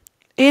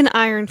in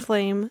Iron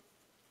Flame,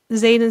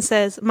 Xaden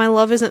says, my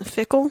love isn't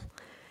fickle.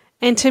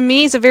 And to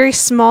me, it's a very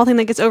small thing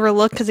that gets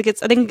overlooked because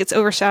I think it gets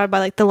overshadowed by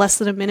like the less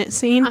than a minute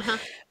scene.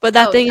 But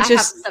that thing is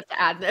just, have stuff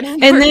to add then.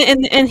 and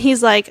then and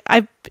he's like,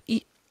 I've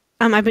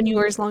been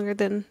yours longer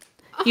than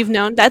you've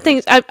known. That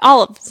thing,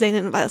 all of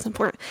Xaden, that's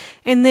important.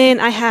 And then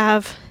I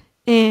have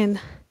in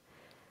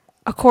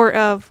A Court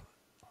of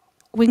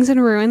Wings and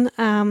Ruin,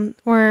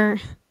 where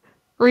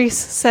Reese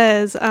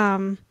says,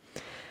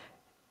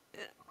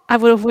 I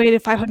would have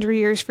waited 500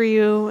 years for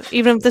you.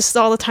 Even if this is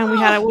all the time we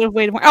had, I would have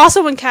waited more.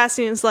 Also, when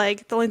Cassian's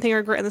like, the only thing I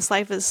regret in this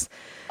life is,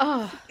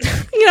 it's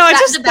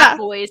just the that. bad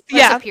boys.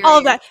 Yeah, all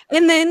of that.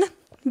 And then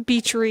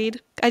Beach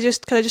Read. Because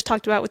I just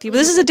talked about it with you. But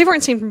this is a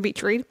different scene from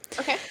Beach Read.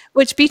 Okay.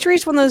 Which Beach Read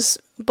is one of those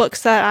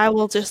books that I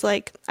will just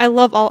like. I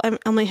love all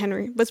Emily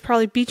Henry, but it's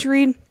probably Beach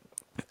Read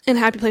and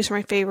Happy Place are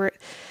my favorite.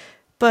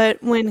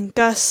 But when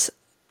Gus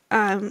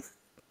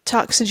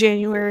talks to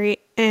January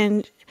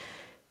and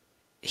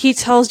he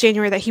tells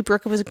January that he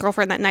broke up with his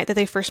girlfriend that night that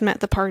they first met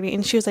at the party,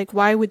 and she was like,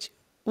 why'd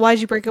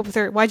you break up with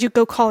her? Why'd you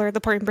go call her at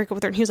the party and break up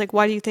with her? And he was like,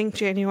 why do you think,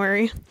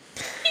 January?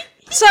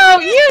 So,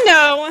 you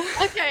know.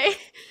 Okay.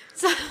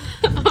 So,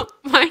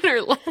 mine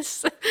are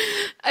less.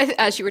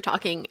 As you were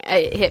talking,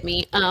 it hit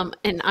me. An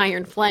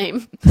Iron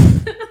Flame.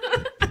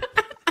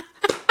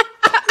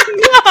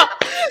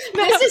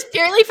 This is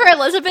purely for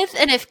Elizabeth,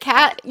 and if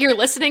Kat, you're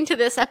listening to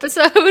this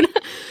episode,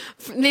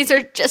 this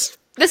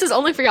is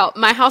only for y'all.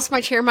 My house,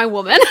 my chair, my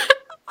woman.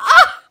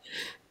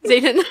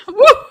 Xaden.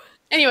 Woo!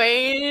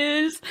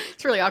 Anyways,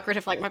 it's really awkward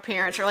if like my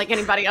parents or like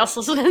anybody else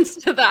listens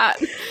to that.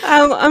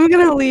 I'm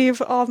gonna leave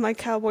all of my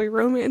cowboy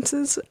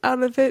romances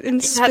out of it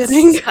and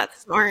spinning.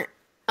 That's smart.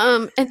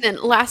 And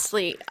then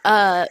lastly,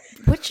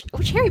 which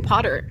Harry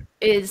Potter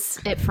is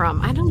it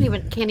from? I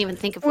can't even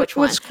think of which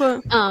one.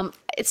 Quote?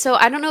 So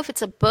I don't know if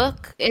it's a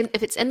book,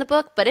 if it's in the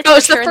book, but it's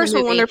it's for the sure first in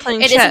the one when movie. they're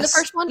playing chess. chess. It is in the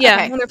first one? Yeah,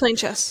 okay. when they're playing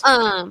chess.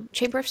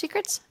 Chamber of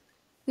Secrets?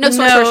 No,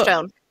 Sorcerer's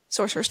Stone.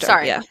 Sorcerer's Stone.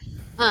 Sorry. Yeah.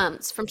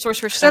 It's from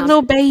Sorcerer's They're Stone.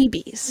 little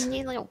babies.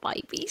 Yeah, little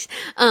babies.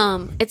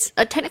 It's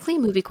technically a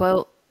movie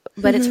quote,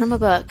 but it's from a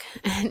book,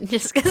 and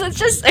just because it's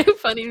just so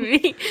funny to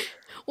me.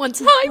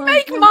 Once I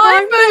make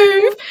my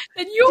move,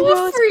 then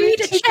you're free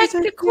to check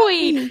the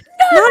queen.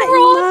 No,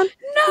 Ron,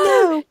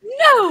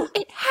 no,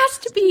 it has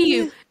to be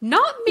you,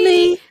 not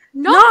me,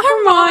 not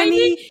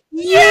Hermione,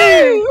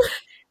 you.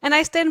 And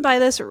I stand by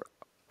this.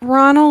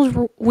 Ronald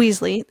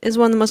Weasley is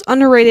one of the most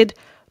underrated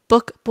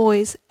book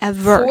boys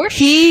ever. For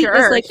he sure.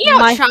 is like He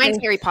outshines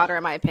Harry Potter,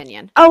 in my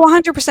opinion. Oh,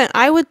 100%.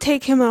 I would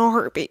take him in a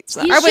heartbeat.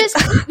 So He's just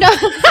no.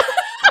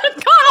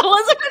 God,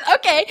 Elizabeth.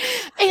 Okay,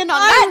 and on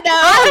that note,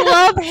 I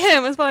love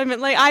him. Is what I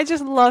meant. Like, I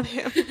just love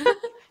him.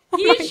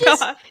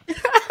 God.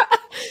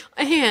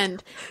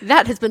 And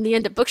that has been the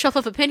end of Bookshelf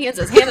of Opinions,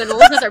 as Hannah and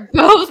Elizabeth are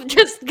both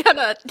just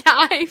gonna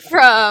die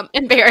from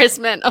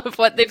embarrassment of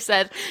what they've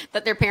said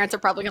that their parents are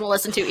probably gonna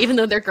listen to, even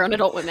though they're grown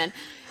adult women.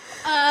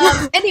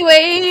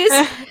 Anyways,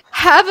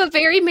 have a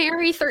very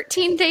merry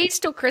 13 days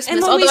till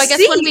Christmas. Although I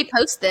guess when we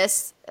post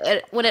this,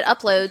 when it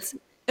uploads,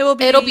 it'll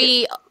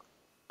be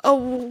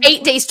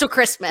 8 days till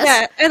Christmas.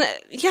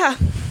 Yeah,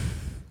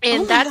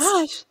 and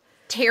that's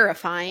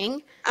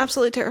terrifying.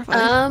 Absolutely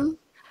terrifying.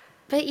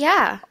 But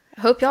yeah,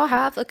 I hope y'all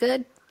have a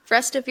good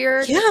rest of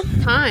your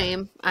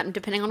time,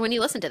 depending on when you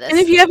listen to this. And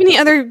if you have any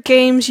other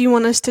games you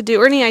want us to do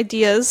or any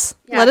ideas,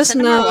 let us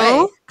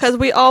know. Because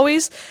we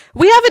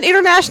have an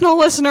international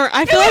listener.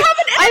 I feel like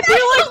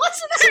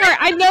sorry,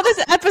 I know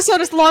this episode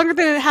is longer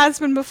than it has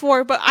been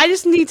before, but I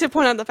just need to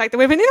point out the fact that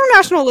we have an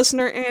international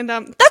listener, and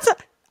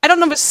I don't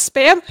know if it's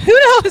spam. Who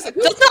knows? It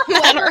does not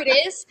matter. Whoever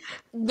it is,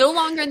 no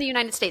longer in the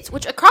United States,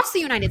 which across the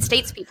United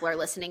States people are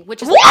listening,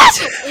 which is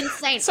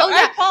insane. So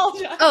I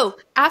apologize. Oh,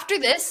 after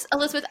this,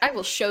 Elizabeth, I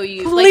will show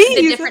you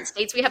the different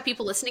states we have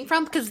people listening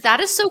from, because that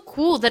is so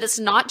cool that it's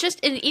not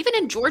just even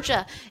in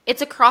Georgia,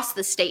 it's across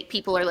the state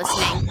people are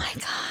listening. Oh my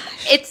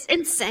gosh. It's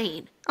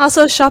insane.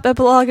 Also, Shop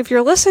Epilogue if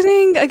you're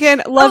listening.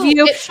 Again, love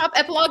you. Shop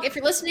Epilogue if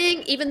you're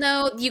listening, even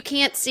though you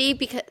can't see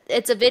because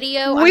it's a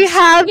video. We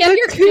have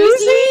your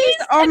koozies.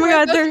 Oh my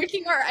god, they're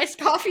drinking our iced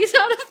coffees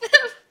out of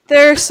them.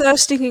 They're so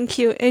stinking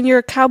cute. And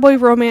your Cowboy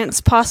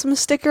Romance possum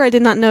sticker I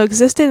did not know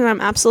existed, and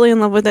I'm absolutely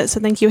in love with it. So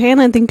thank you,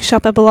 Hannah, and thank you,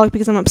 Shop Epilogue,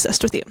 because I'm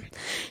obsessed with you.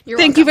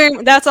 Thank you very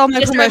much. That's all my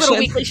just permission. Just a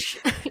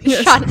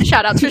little weekly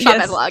shout out to Shop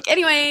Epilogue.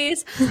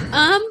 Anyways,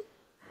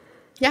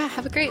 yeah,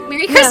 have a great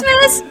Merry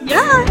Christmas.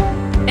 Yeah.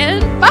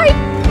 And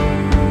bye.